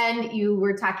 And you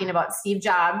were talking about Steve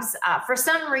Jobs. For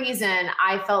some reason,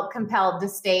 I felt compelled to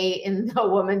stay in the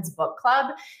women's book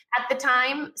club at the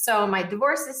time. So my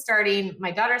divorce is starting. My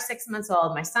daughter's 6 months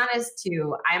old. My son is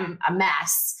 2. I'm a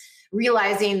mess,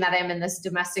 realizing that I'm in this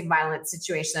domestic violence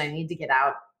situation. I need to get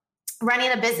out, running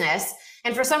a business.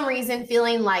 And for some reason,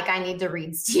 feeling like I need to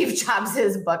read Steve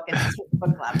Jobs' book in the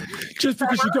book club. Just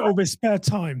because you got all this spare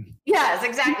time. Yes,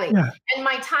 exactly. Yeah. And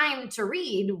my time to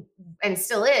read, and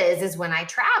still is when I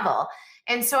travel.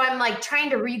 And so I'm like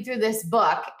trying to read through this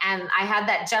book. And I had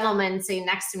that gentleman sitting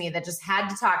next to me that just had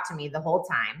to talk to me the whole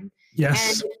time.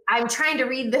 Yes. And I'm trying to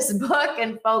read this book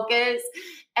and focus.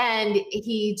 And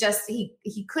he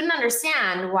couldn't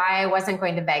understand why I wasn't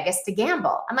going to Vegas to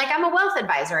gamble. I'm like, I'm a wealth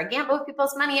advisor. I gamble with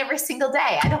people's money every single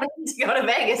day. I don't need to go to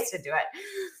Vegas to do it.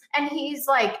 And he's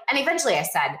like, and eventually I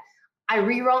said, I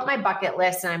rewrote my bucket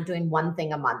list and I'm doing one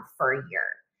thing a month for a year.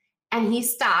 And he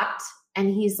stopped and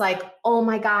he's like, oh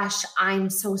my gosh, I'm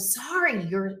so sorry.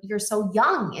 You're so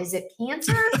young. Is it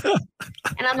cancer?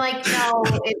 And I'm like, no,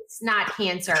 it's not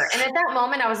cancer. And at that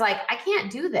moment I was like, I can't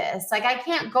do this. Like I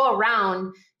can't go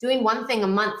around doing one thing a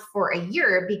month for a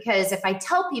year, because if I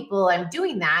tell people I'm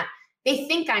doing that, they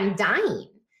think I'm dying.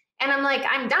 And I'm like,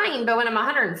 I'm dying, but when I'm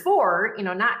 104,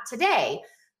 not today.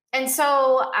 And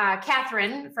so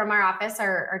Catherine from our office,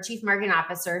 our chief marketing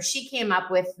officer, she came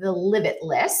up with the Live It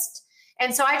list.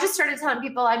 And so I just started telling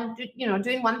people I'm,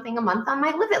 doing one thing a month on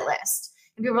my Live It list.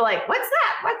 And people were like, what's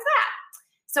that? What's that?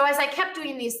 So as I kept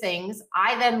doing these things,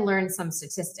 I then learned some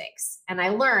statistics. And I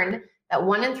learned that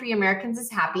 1 in 3 Americans is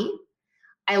happy.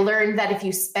 I learned that if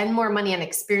you spend more money on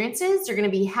experiences, you're going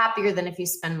to be happier than if you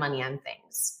spend money on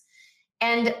things.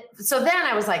 And so then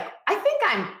I was like, I think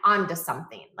I'm onto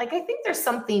something. Like, I think there's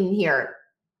something here.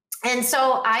 And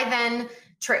so I then,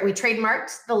 we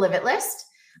trademarked the Live It list.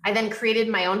 I then created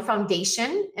my own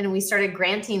foundation and we started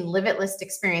granting Live It list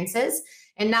experiences.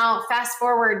 And now fast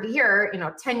forward here,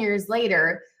 10 years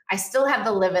later, I still have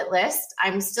the Live It list.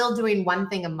 I'm still doing one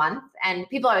thing a month. And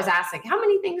people always ask, like, how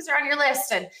many things are on your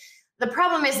list? And the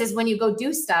problem is when you go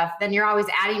do stuff, then you're always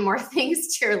adding more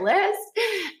things to your list.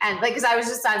 And because I was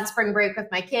just on spring break with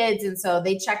my kids. And so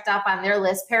they checked off on their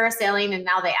list parasailing, and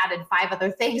now they added 5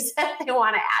 other things that they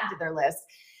want to add to their list.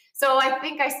 So I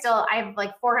think I have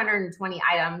like 420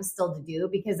 items still to do,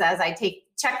 because as I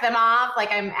check them off,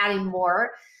 like I'm adding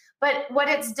more. But what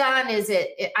it's done is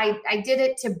I did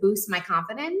it to boost my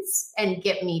confidence and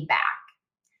get me back.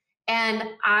 And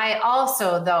I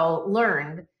also, though,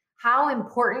 learned how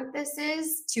important this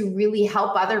is to really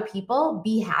help other people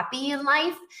be happy in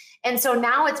life. And so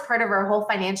now it's part of our whole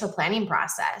financial planning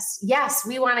process. Yes,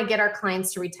 we want to get our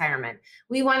clients to retirement.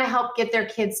 We want to help get their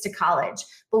kids to college,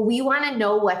 but we want to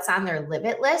know what's on their Live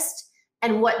It list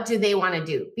and what do they want to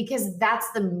do, because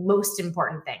that's the most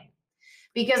important thing.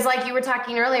 Because like you were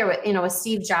talking earlier with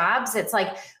Steve Jobs, it's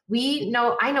like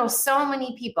I know so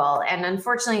many people, and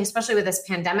unfortunately, especially with this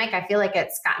pandemic, I feel like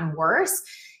it's gotten worse,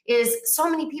 is so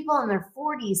many people in their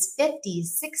 40s,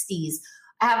 50s, 60s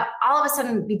have all of a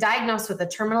sudden be diagnosed with a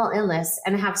terminal illness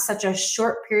and have such a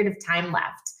short period of time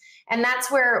left. And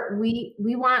that's where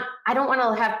I don't want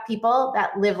to have people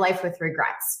that live life with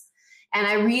regrets. And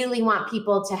I really want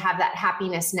people to have that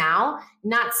happiness now,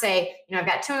 not say, I've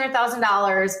got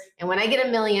 $200,000 and when I get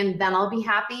 $1 million, then I'll be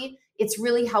happy. It's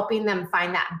really helping them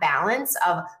find that balance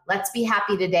of let's be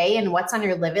happy today and what's on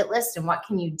your Live It list and what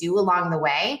can you do along the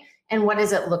way and what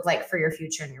does it look like for your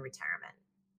future and your retirement.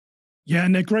 Yeah,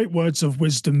 and they're great words of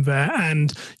wisdom there.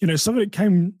 And, something that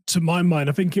came to my mind,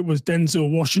 I think it was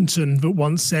Denzel Washington that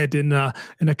once said in a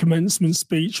commencement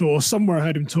speech or somewhere I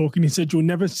heard him talking, he said, you'll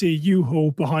never see a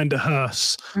U-Haul behind a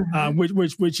hearse,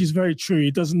 which is very true.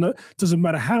 It doesn't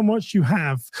matter how much you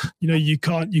have, you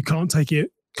can't take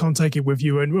it can't take it with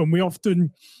you. And we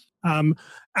often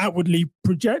outwardly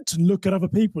project and look at other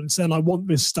people and saying, I want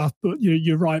this stuff. But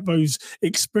you're right, those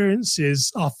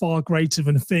experiences are far greater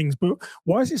than things. But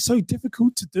why is it so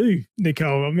difficult to do,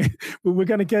 Nicole? I mean, we're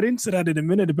going to get into that in a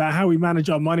minute about how we manage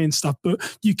our money and stuff.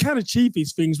 But you can achieve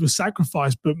these things with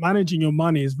sacrifice, but managing your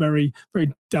money is very,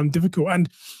 very damn difficult. And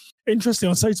interesting,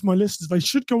 I'll say to my listeners, they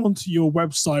should go onto your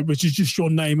website, which is just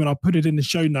your name, and I'll put it in the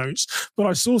show notes. But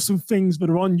I saw some things that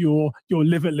are on your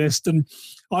Live It list, and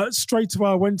straight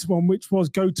away I went to one which was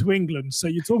go to England. So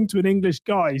you're talking to an English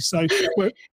guy. So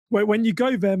when you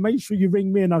go there, make sure you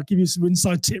ring me and I'll give you some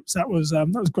inside tips. That was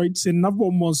great to see. Another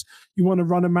one was you want to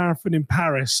run a marathon in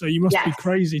Paris. So you must be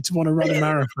crazy to want to run a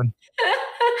marathon.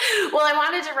 Well, I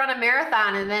wanted to run a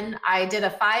marathon, and then I did a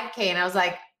 5K, and I was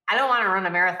like, I don't want to run a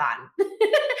marathon.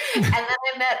 And then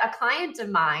I met a client of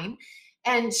mine,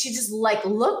 and she just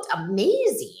looked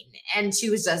amazing, and she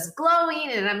was just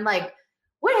glowing. And I'm like,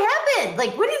 what happened?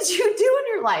 Like, what did you do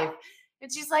in your life? And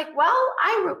she's like, well,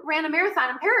 I ran a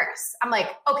marathon in Paris. I'm like,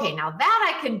 okay, now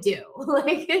that I can do.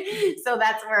 So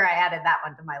that's where I added that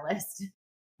one to my list.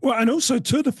 Well, and also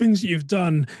two of the things that you've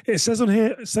done, it said on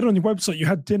your website, you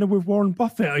had dinner with Warren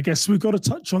Buffett. I guess we've got to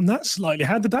touch on that slightly.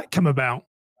 How did that come about?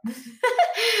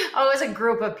 Oh, it was a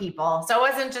group of people. So it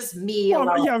wasn't just me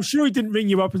alone. Yeah, I'm sure he didn't ring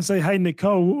you up and say, hey,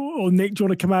 Nicole or Nick, do you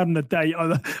want to come out on a date?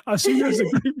 I see you as a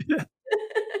group. Yeah.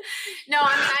 No,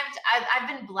 I mean, I've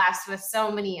been blessed with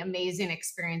so many amazing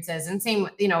experiences, and same,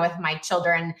 with my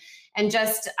children, and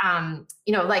just, I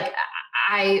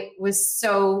was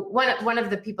so, one of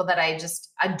the people that I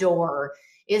just adore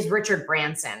is Richard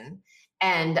Branson.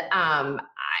 And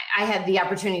I had the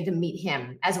opportunity to meet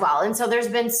him as well. And so there's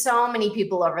been so many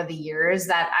people over the years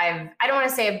that I don't want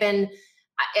to say I've been,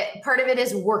 part of it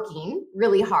is working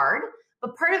really hard,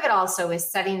 but part of it also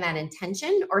is setting that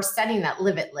intention or setting that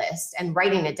Live It list and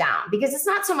writing it down, because it's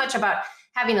not so much about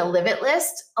having a Live It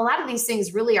list. A lot of these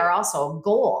things really are also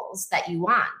goals that you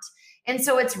want. And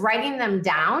so it's writing them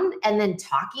down and then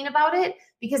talking about it,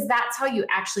 because that's how you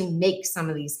actually make some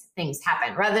of these things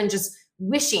happen, rather than just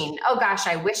wishing, oh gosh,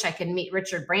 I wish I could meet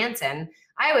Richard Branson.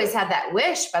 I always had that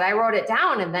wish, but I wrote it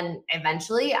down, and then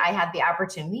eventually I had the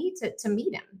opportunity to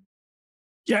meet him.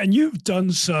 Yeah, and you've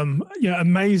done some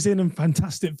amazing and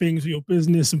fantastic things with your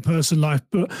business and personal life.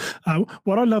 But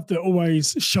what I love that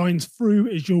always shines through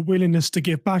is your willingness to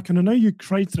give back. And I know you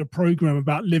created a program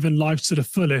about living life to the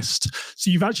fullest. So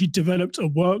you've actually developed a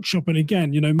workshop. And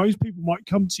again, most people might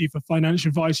come to you for financial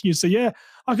advice, and you say, yeah,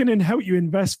 I can then help you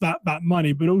invest that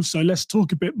money. But also, let's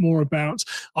talk a bit more about,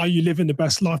 are you living the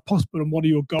best life possible, and what are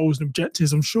your goals and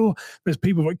objectives? I'm sure there's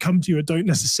people that come to you and don't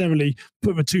necessarily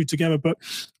put the two together, but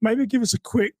maybe give us a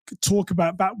quick talk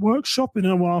about that workshop, and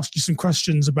then I'll ask you some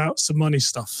questions about some money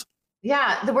stuff.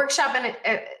 Yeah, the workshop, and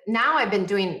now I've been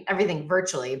doing everything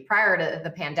virtually. Prior to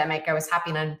the pandemic, I was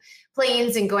hopping on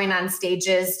planes and going on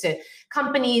stages to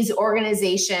companies,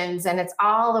 organizations, and it's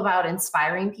all about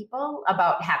inspiring people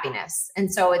about happiness.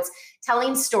 And so it's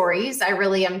telling stories. I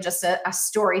really am just a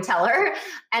storyteller,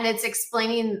 and it's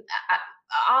explaining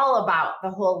all about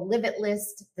the whole Live It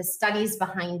list, the studies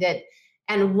behind it,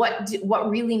 and what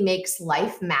really makes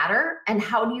life matter, and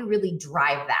how do you really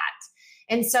drive that?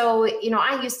 And so,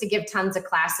 I used to give tons of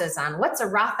classes on what's a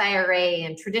Roth IRA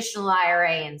and traditional IRA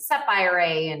and SEP IRA.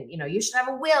 And, you should have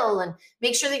a will and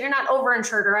make sure that you're not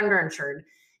overinsured or underinsured.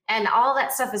 And all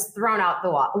that stuff is thrown out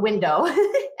the window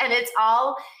and it's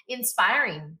all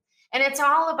inspiring. And it's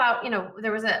all about,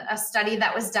 there was a study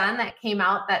that was done that came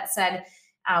out that said,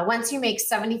 once you make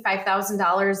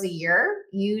 $75,000 a year,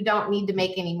 you don't need to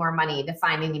make any more money to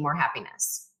find any more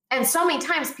happiness. And so many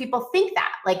times people think that,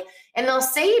 and they'll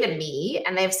say to me,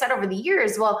 and they've said over the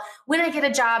years, well, when I get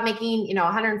a job making,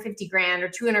 150 grand or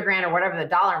 200 grand or whatever the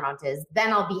dollar amount is,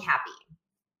 then I'll be happy.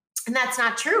 And that's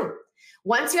not true.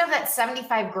 Once you have that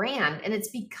 75 grand, and it's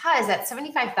because at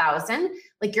 75,000,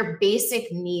 your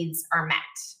basic needs are met.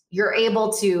 You're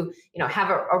able to, have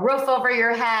a roof over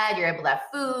your head. You're able to have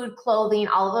food, clothing,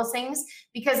 all of those things,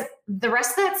 because the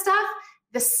rest of that stuff,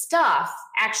 the stuff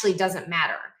actually doesn't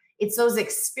matter. It's those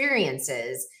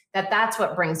experiences that's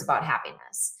what brings about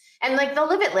happiness. And the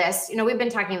Live It list, we've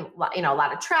been talking, a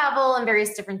lot of travel and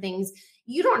various different things.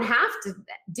 You don't have to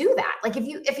do that.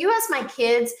 If you ask my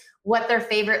kids what their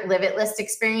favorite Live It list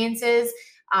experience is,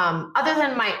 other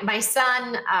than my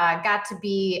son got to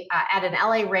be at an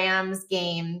LA Rams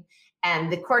game,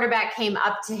 and the quarterback came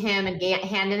up to him and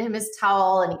handed him his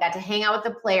towel, and he got to hang out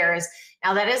with the players.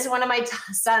 Now that is one of my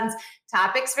son's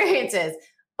top experiences.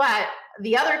 But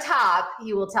the other top,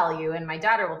 he will tell you, and my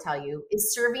daughter will tell you,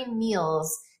 is serving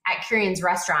meals at Kieran's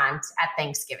restaurant at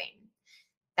Thanksgiving.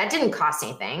 That didn't cost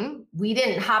anything. We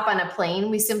didn't hop on a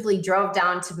plane. We simply drove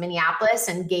down to Minneapolis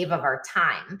and gave of our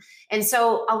time. And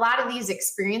so a lot of these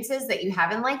experiences that you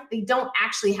have in life, they don't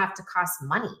actually have to cost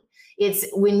money. It's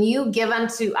when you give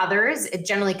unto others, it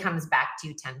generally comes back to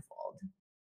you tenfold.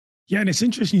 Yeah, and it's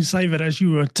interesting you say that. As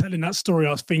you were telling that story,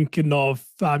 I was thinking of,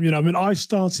 I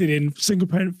started in single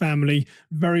parent family,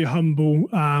 very humble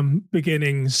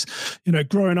beginnings,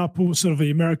 growing up all sort of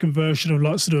the American version of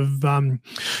like sort of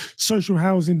social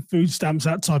housing, food stamps,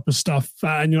 that type of stuff.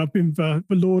 And, I've been, the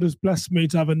Lord has blessed me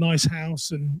to have a nice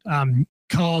house and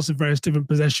cars and various different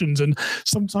possessions. And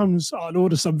sometimes I'll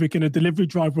order something and a delivery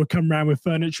driver will come around with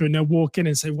furniture and they'll walk in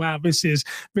and say, wow, this is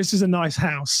a nice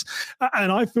house. And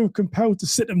I feel compelled to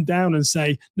sit them down and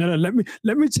say, no, let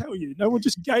me tell you, no one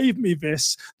just gave me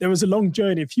this. There was a long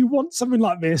journey. If you want something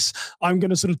like this, I'm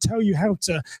going to sort of tell you how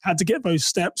to get those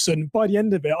steps. And by the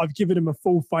end of it, I've given them a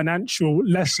full financial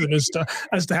lesson as to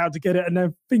how to get it. And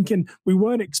they're thinking, we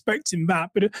weren't expecting that,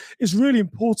 but it's really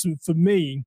important for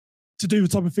me to do the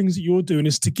type of things that you're doing,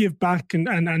 is to give back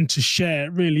and to share.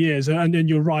 It really is. And then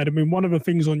you're right. I mean, one of the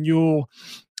things on your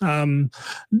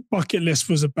bucket list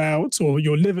was about, or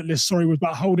your live it list, sorry, was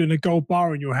about holding a gold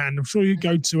bar in your hand. I'm sure you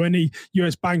go to any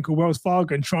US bank or Wells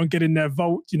Fargo and try and get in their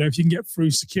vault, if you can get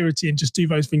through security and just do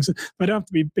those things. They don't have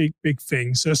to be big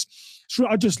things. So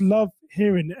I just love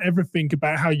hearing everything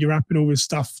about how you're wrapping all this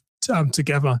stuff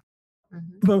together.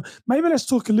 Mm-hmm. But maybe let's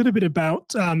talk a little bit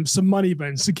about some money,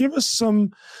 Ben. So give us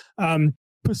some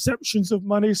perceptions of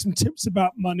money, some tips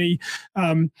about money.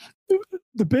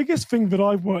 The biggest thing that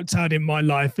I've worked out in my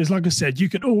life is, like I said, you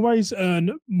can always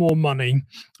earn more money.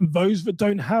 Those that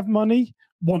don't have money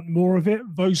want more of it.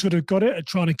 Those that have got it are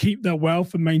trying to keep their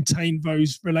wealth and maintain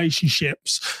those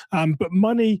relationships. But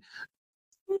money,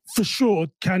 for sure,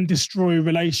 can destroy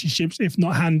relationships if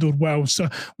not handled well. So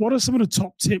what are some of the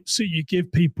top tips that you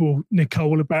give people,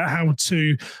 Nicole, about how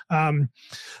to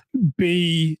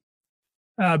be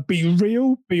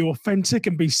real, be authentic,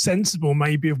 and be sensible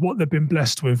maybe of what they've been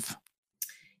blessed with?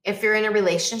 If you're in a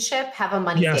relationship, have a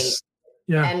money date.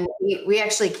 Yeah. And we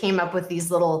actually came up with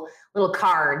these little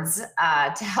cards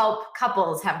to help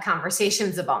couples have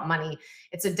conversations about money.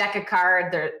 It's a deck of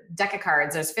cards.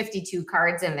 There's 52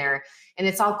 cards in there, and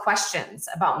it's all questions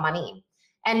about money.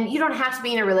 And you don't have to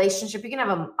be in a relationship. You can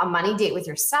have a money date with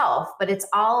yourself, but it's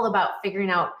all about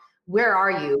figuring out, where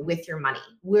are you with your money?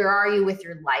 Where are you with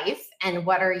your life? And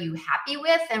what are you happy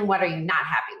with? And what are you not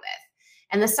happy with?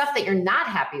 And the stuff that you're not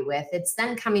happy with, it's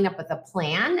then coming up with a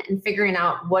plan and figuring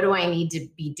out, what do I need to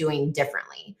be doing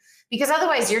differently? Because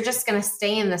otherwise you're just going to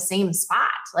stay in the same spot.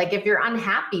 Like if you're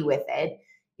unhappy with it,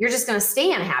 you're just going to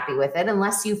stay unhappy with it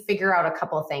unless you figure out a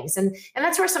couple of things. And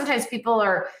that's where sometimes people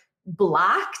are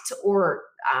blocked or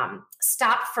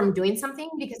stopped from doing something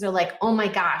because they're like, oh my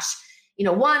gosh,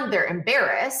 one, they're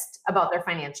embarrassed about their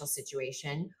financial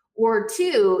situation, or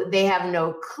two, they have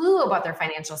no clue about their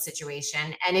financial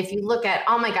situation. And if you look at,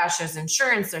 oh my gosh, there's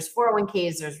insurance, there's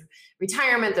 401ks, there's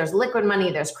retirement, there's liquid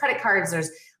money, there's credit cards,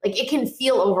 it can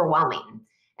feel overwhelming.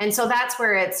 And so that's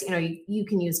where it's, you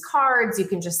can use cards, you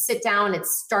can just sit down.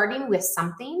 It's starting with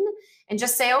something and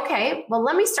just say, okay, well,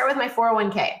 let me start with my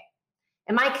 401k.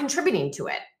 Am I contributing to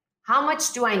it? How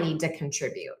much do I need to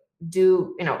contribute?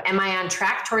 Am I on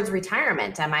track towards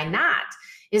retirement? Am I not?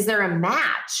 Is there a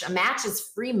match? A match is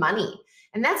free money.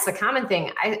 And that's the common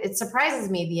thing. It surprises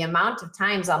me the amount of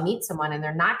times I'll meet someone and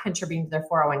they're not contributing to their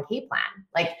 401k plan.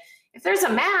 Like, if there's a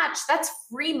match, that's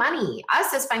free money.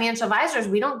 Us as financial advisors,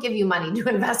 we don't give you money to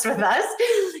invest with us.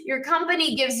 Your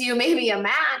company gives you maybe a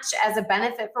match as a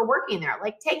benefit for working there.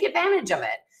 Like, take advantage of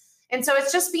it. And so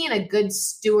it's just being a good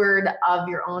steward of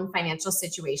your own financial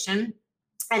situation.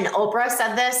 And Oprah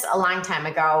said this a long time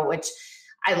ago, which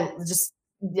I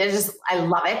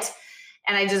love it.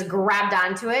 And I just grabbed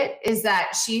onto it, is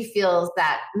that she feels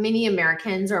that many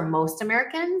Americans, or most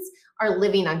Americans, are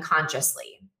living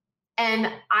unconsciously.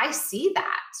 And I see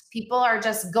that people are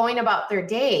just going about their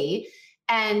day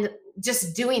and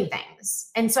just doing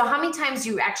things. And so how many times do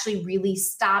you actually really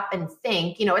stop and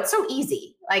think, it's so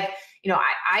easy. Like,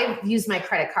 I've used my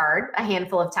credit card a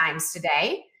handful of times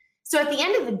today. So at the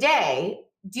end of the day,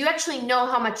 do you actually know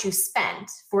how much you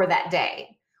spent for that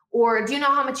day? Or do you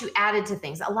know how much you added to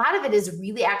things? A lot of it is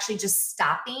really actually just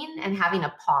stopping and having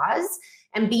a pause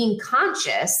and being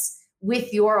conscious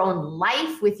with your own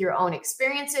life, with your own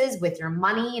experiences, with your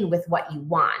money, and with what you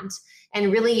want.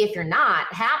 And really, if you're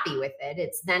not happy with it,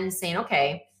 it's then saying,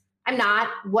 okay, I'm not.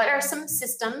 What are some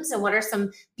systems and what are some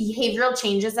behavioral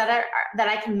changes that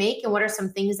I can make? And what are some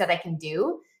things that I can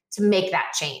do to make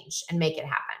that change and make it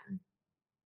happen?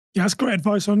 Yeah, that's great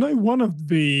advice. I know one of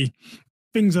the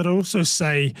things I'd also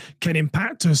say can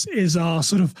impact us is our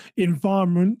sort of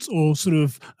environment or sort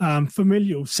of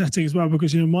familial setting as well.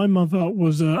 Because, my mother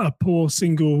was a poor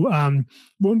single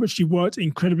woman, but she worked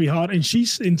incredibly hard, and she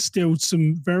instilled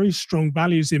some very strong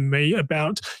values in me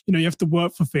about, you have to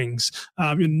work for things.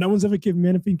 No one's ever given me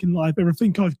anything in life.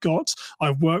 Everything I've got,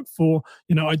 I've worked for.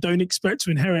 I don't expect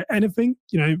to inherit anything.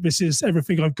 This is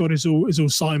everything I've got is all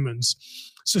Simon's.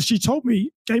 So she gave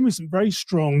me some very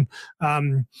strong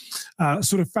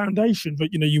sort of foundation, but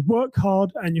you work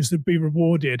hard and you sort of be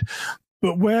rewarded.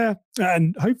 But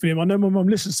and hopefully, I know my mum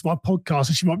listens to my podcast,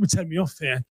 and she might be telling me off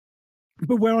here.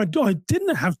 But where I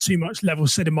didn't have too much level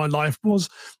set in my life was,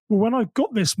 well, when I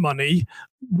got this money,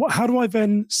 how do I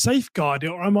then safeguard it,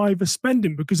 or am I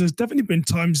overspending? Because there's definitely been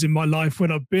times in my life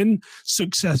when I've been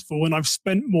successful and I've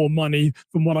spent more money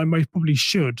than what I most probably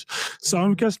should. So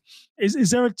I guess,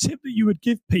 is there a tip that you would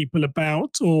give people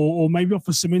about, or maybe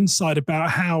offer some insight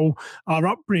about how our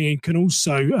upbringing can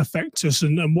also affect us,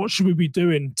 and what should we be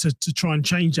doing to try and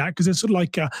change that? Because it's sort of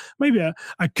like maybe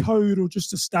a code or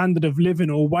just a standard of living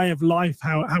or way of life,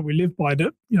 how we live by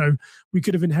that, we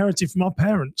could have inherited from our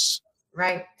parents.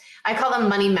 Right. I call them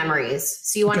money memories.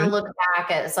 So you want to look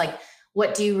back at, it's like,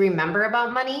 what do you remember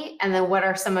about money? And then what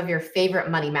are some of your favorite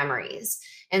money memories?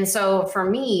 And so for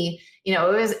me,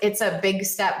 it's a big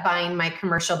step buying my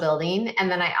commercial building.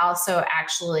 And then I also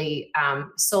actually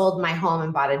sold my home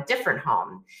and bought a different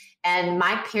home. And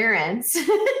my parents,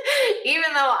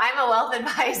 even though I'm a wealth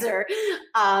advisor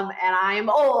and I'm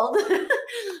old,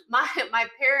 my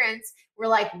parents were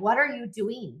like, what are you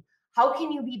doing? How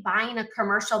can you be buying a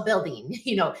commercial building?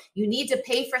 You need to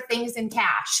pay for things in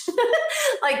cash.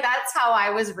 Like, that's how I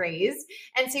was raised.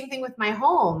 And same thing with my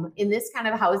home. In this kind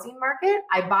of housing market,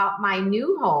 I bought my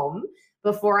new home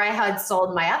before I had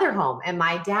sold my other home. And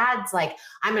my dad's like,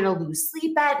 I'm going to lose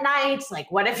sleep at night.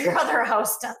 Like, what if your other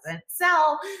house doesn't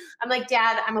sell? I'm like,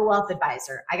 Dad, I'm a wealth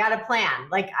advisor. I got a plan.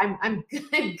 Like, I'm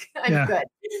good. I'm good.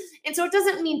 And so it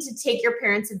doesn't mean to take your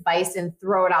parents' advice and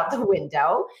throw it out the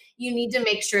window. You need to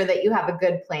make sure that you have a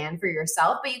good plan for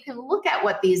yourself, but you can look at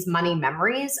what these money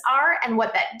memories are and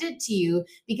what that did to you,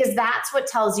 because that's what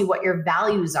tells you what your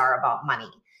values are about money.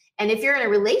 And if you're in a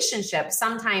relationship,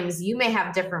 sometimes you may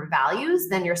have different values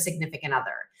than your significant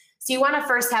other. So you want to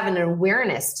first have an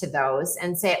awareness to those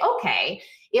and say, okay,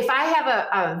 if I have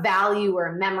a value or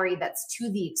a memory that's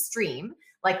to the extreme,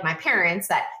 like my parents,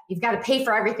 that you've got to pay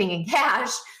for everything in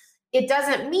cash, it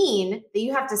doesn't mean that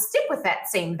you have to stick with that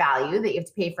same value, that you have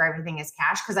to pay for everything as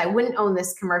cash, because I wouldn't own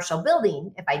this commercial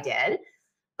building if I did.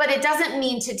 But it doesn't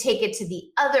mean to take it to the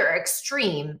other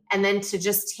extreme and then to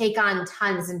just take on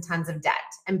tons and tons of debt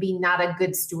and be not a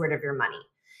good steward of your money.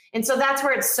 And so that's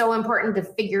where it's so important to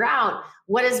figure out,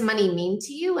 what does money mean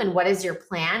to you and what is your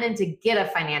plan, and to get a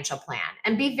financial plan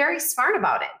and be very smart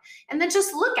about it. And then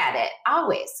just look at it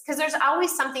always, because there's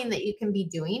always something that you can be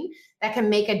doing that can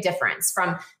make a difference,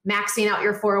 from maxing out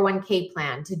your 401k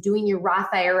plan to doing your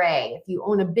Roth IRA. If you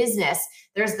own a business,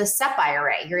 there's the SEP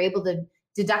IRA. You're able to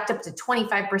deduct up to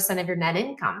 25% of your net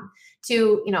income.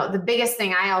 To, the biggest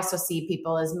thing I also see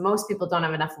people is, most people don't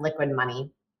have enough liquid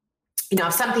money.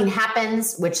 If something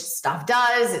happens, which stuff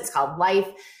does, it's called life,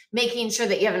 making sure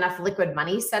that you have enough liquid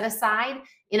money set aside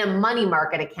in a money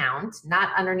market account, not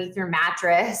underneath your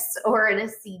mattress or in a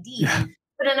CD,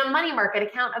 but in a money market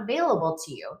account available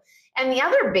to you. And the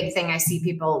other big thing I see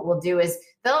people will do is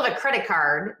they'll have a credit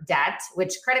card debt,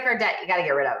 which credit card debt you got to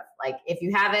get rid of. Like, if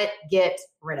you have it, get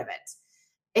rid of it.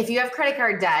 If you have credit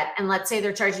card debt, and let's say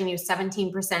they're charging you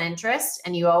 17% interest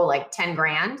and you owe like 10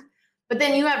 grand, but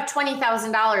then you have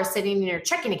 $20,000 sitting in your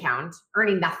checking account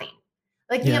earning nothing.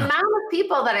 Like, the amount of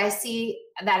people that I see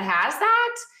that has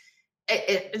that,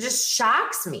 it just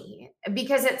shocks me,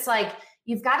 because it's like,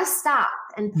 you've got to stop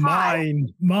and pause.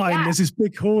 Mine. Yes. There's this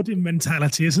big hoarding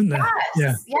mentality, isn't there?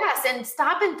 Yes. And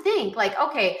stop and think, like,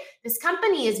 okay, this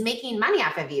company is making money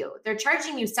off of you. They're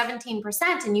charging you 17%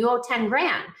 and you owe 10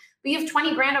 grand, but you have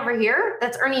 20 grand over here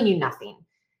that's earning you nothing.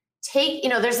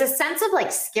 There's a sense of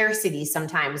like scarcity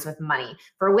sometimes with money.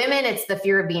 For women, it's the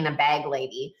fear of being a bag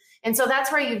lady. And so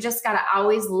that's where you've just got to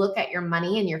always look at your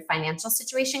money and your financial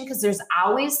situation, because there's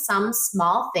always some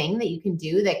small thing that you can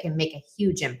do that can make a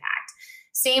huge impact.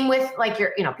 Same with like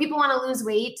people want to lose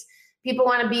weight. People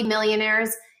want to be millionaires.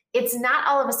 It's not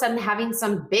all of a sudden having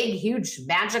some big, huge,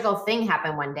 magical thing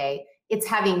happen one day. It's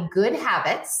having good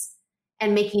habits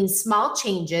and making small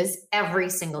changes every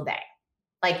single day.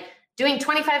 Like doing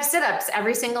 25 sit-ups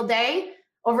every single day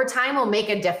over time will make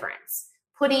a difference.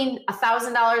 Putting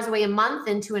 $1,000 away a month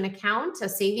into an account, a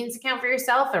savings account for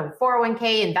yourself, or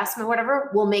 401k investment,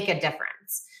 whatever, will make a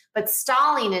difference. But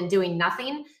stalling and doing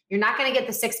nothing, you're not going to get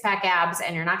the 6-pack abs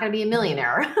and you're not going to be a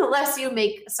millionaire unless you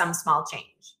make some small change.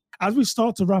 As we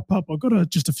start to wrap up, I've got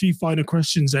just a few final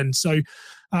questions then. So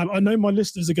I know my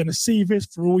listeners are going to see this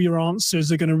for all your answers.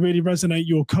 They're going to really resonate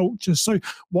your culture. So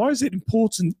why is it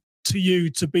important to you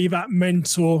to be that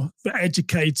mentor, the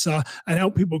educator, and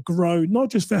help people grow, not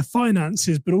just their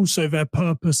finances, but also their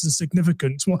purpose and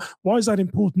significance? Why is that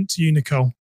important to you,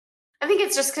 Nicole? I think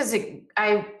it's just because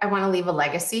I want to leave a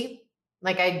legacy.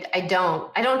 Like I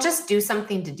don't just do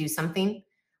something to do something.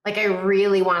 Like I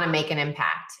really want to make an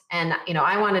impact. And,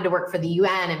 I wanted to work for the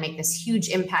UN and make this huge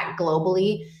impact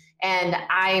globally. And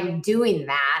I'm doing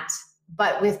that,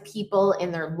 but with people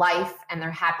in their life and their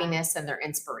happiness and their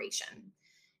inspiration.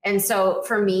 And so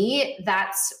for me,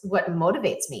 that's what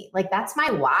motivates me. Like that's my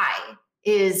why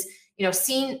is,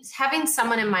 having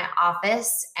someone in my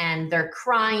office and they're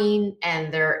crying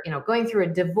and they're, going through a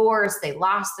divorce, they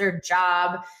lost their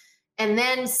job. And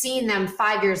then seeing them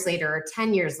 5 years later or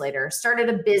 10 years later, started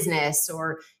a business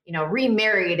or,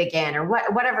 remarried again or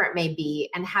whatever it may be,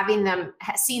 and having them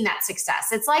seen that success.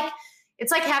 It's like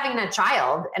having a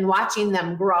child and watching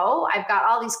them grow. I've got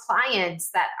all these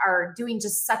clients that are doing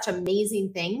just such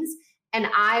amazing things. And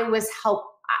I was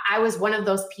one of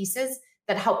those pieces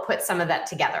that helped put some of that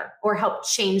together or help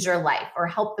change their life or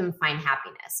help them find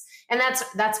happiness. And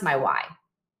that's my why.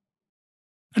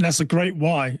 And that's a great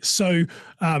why. So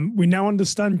we now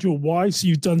understand your why. So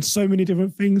you've done so many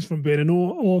different things, from being an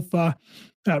author,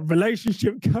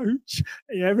 relationship coach,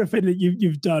 everything that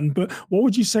you've done. But what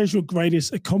would you say is your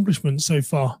greatest accomplishment so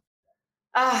far?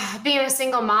 Being a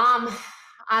single mom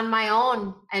on my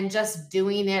own and just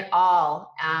doing it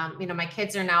all. My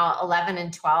kids are now 11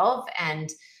 and 12, and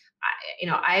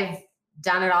I've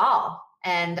done it all.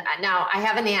 And now I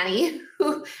have a nanny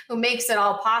who makes it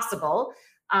all possible.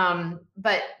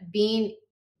 But being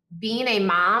a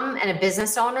mom and a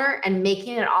business owner and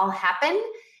making it all happen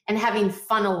and having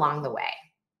fun along the way.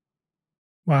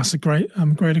 Wow, that's a great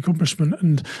accomplishment.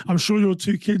 And I'm sure your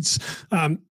 2 kids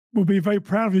will be very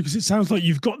proud of you, because it sounds like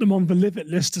you've got them on the Live It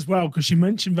list as well, because you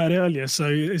mentioned that earlier. So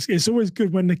it's always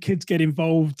good when the kids get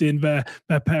involved in their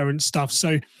parents' stuff.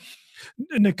 So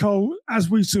Nicole, as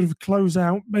we sort of close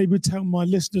out, maybe tell my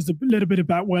listeners a little bit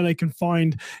about where they can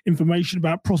find information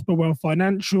about Prosper Well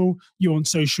Financial, you on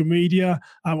social media,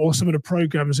 or some of the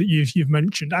programs that you've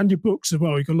mentioned, and your books as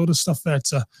well. You've got a lot of stuff there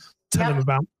to tell them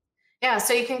about. Yeah,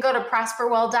 so you can go to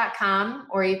prosperwell.com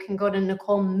or you can go to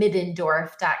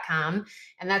NicoleMiddendorf.com.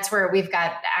 And that's where we've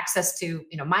got access to,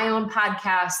 my own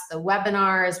podcast, the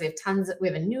webinars. We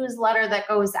have a newsletter that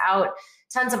goes out,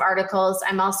 tons of articles.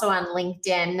 I'm also on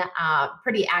LinkedIn,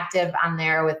 pretty active on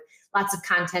there with lots of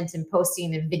content and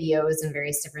posting and videos and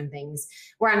various different things.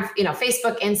 We're on,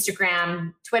 Facebook,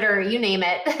 Instagram, Twitter, you name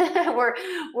it.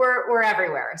 we're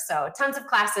everywhere. So tons of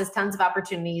classes, tons of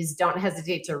opportunities. Don't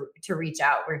hesitate to reach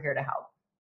out. We're here to help.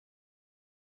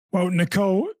 Well,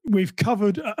 Nicole, I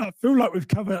feel like we've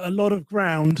covered a lot of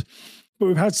ground, but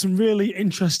we've had some really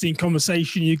interesting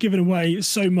conversation. You've given away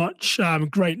so much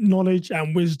great knowledge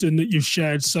and wisdom that you've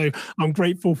shared. So I'm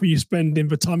grateful for you spending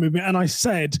the time with me. And I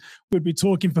said we'd be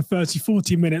talking for 30,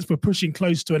 40 minutes. We're pushing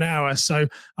close to an hour. So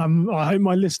I hope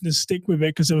my listeners stick with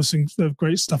it, because there was some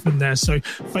great stuff in there. So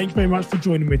thank you very much for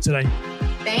joining me today.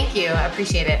 Thank you. I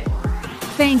appreciate it.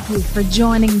 Thank you for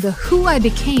joining the Who I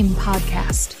Became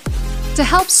podcast. To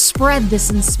help spread this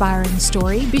inspiring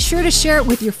story, be sure to share it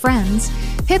with your friends,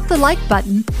 hit the like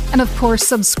button, and of course,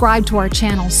 subscribe to our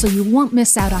channel so you won't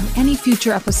miss out on any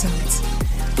future episodes.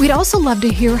 We'd also love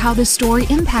to hear how this story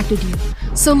impacted you,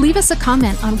 so leave us a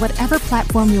comment on whatever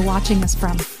platform you're watching us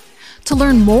from. To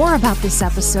learn more about this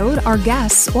episode, our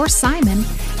guests, or Simon,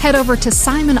 head over to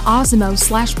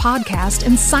SimonOsimo.com/podcast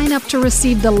and sign up to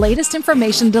receive the latest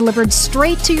information delivered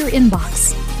straight to your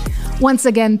inbox. Once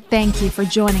again, thank you for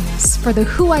joining us for the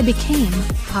Who I Became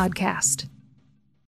podcast.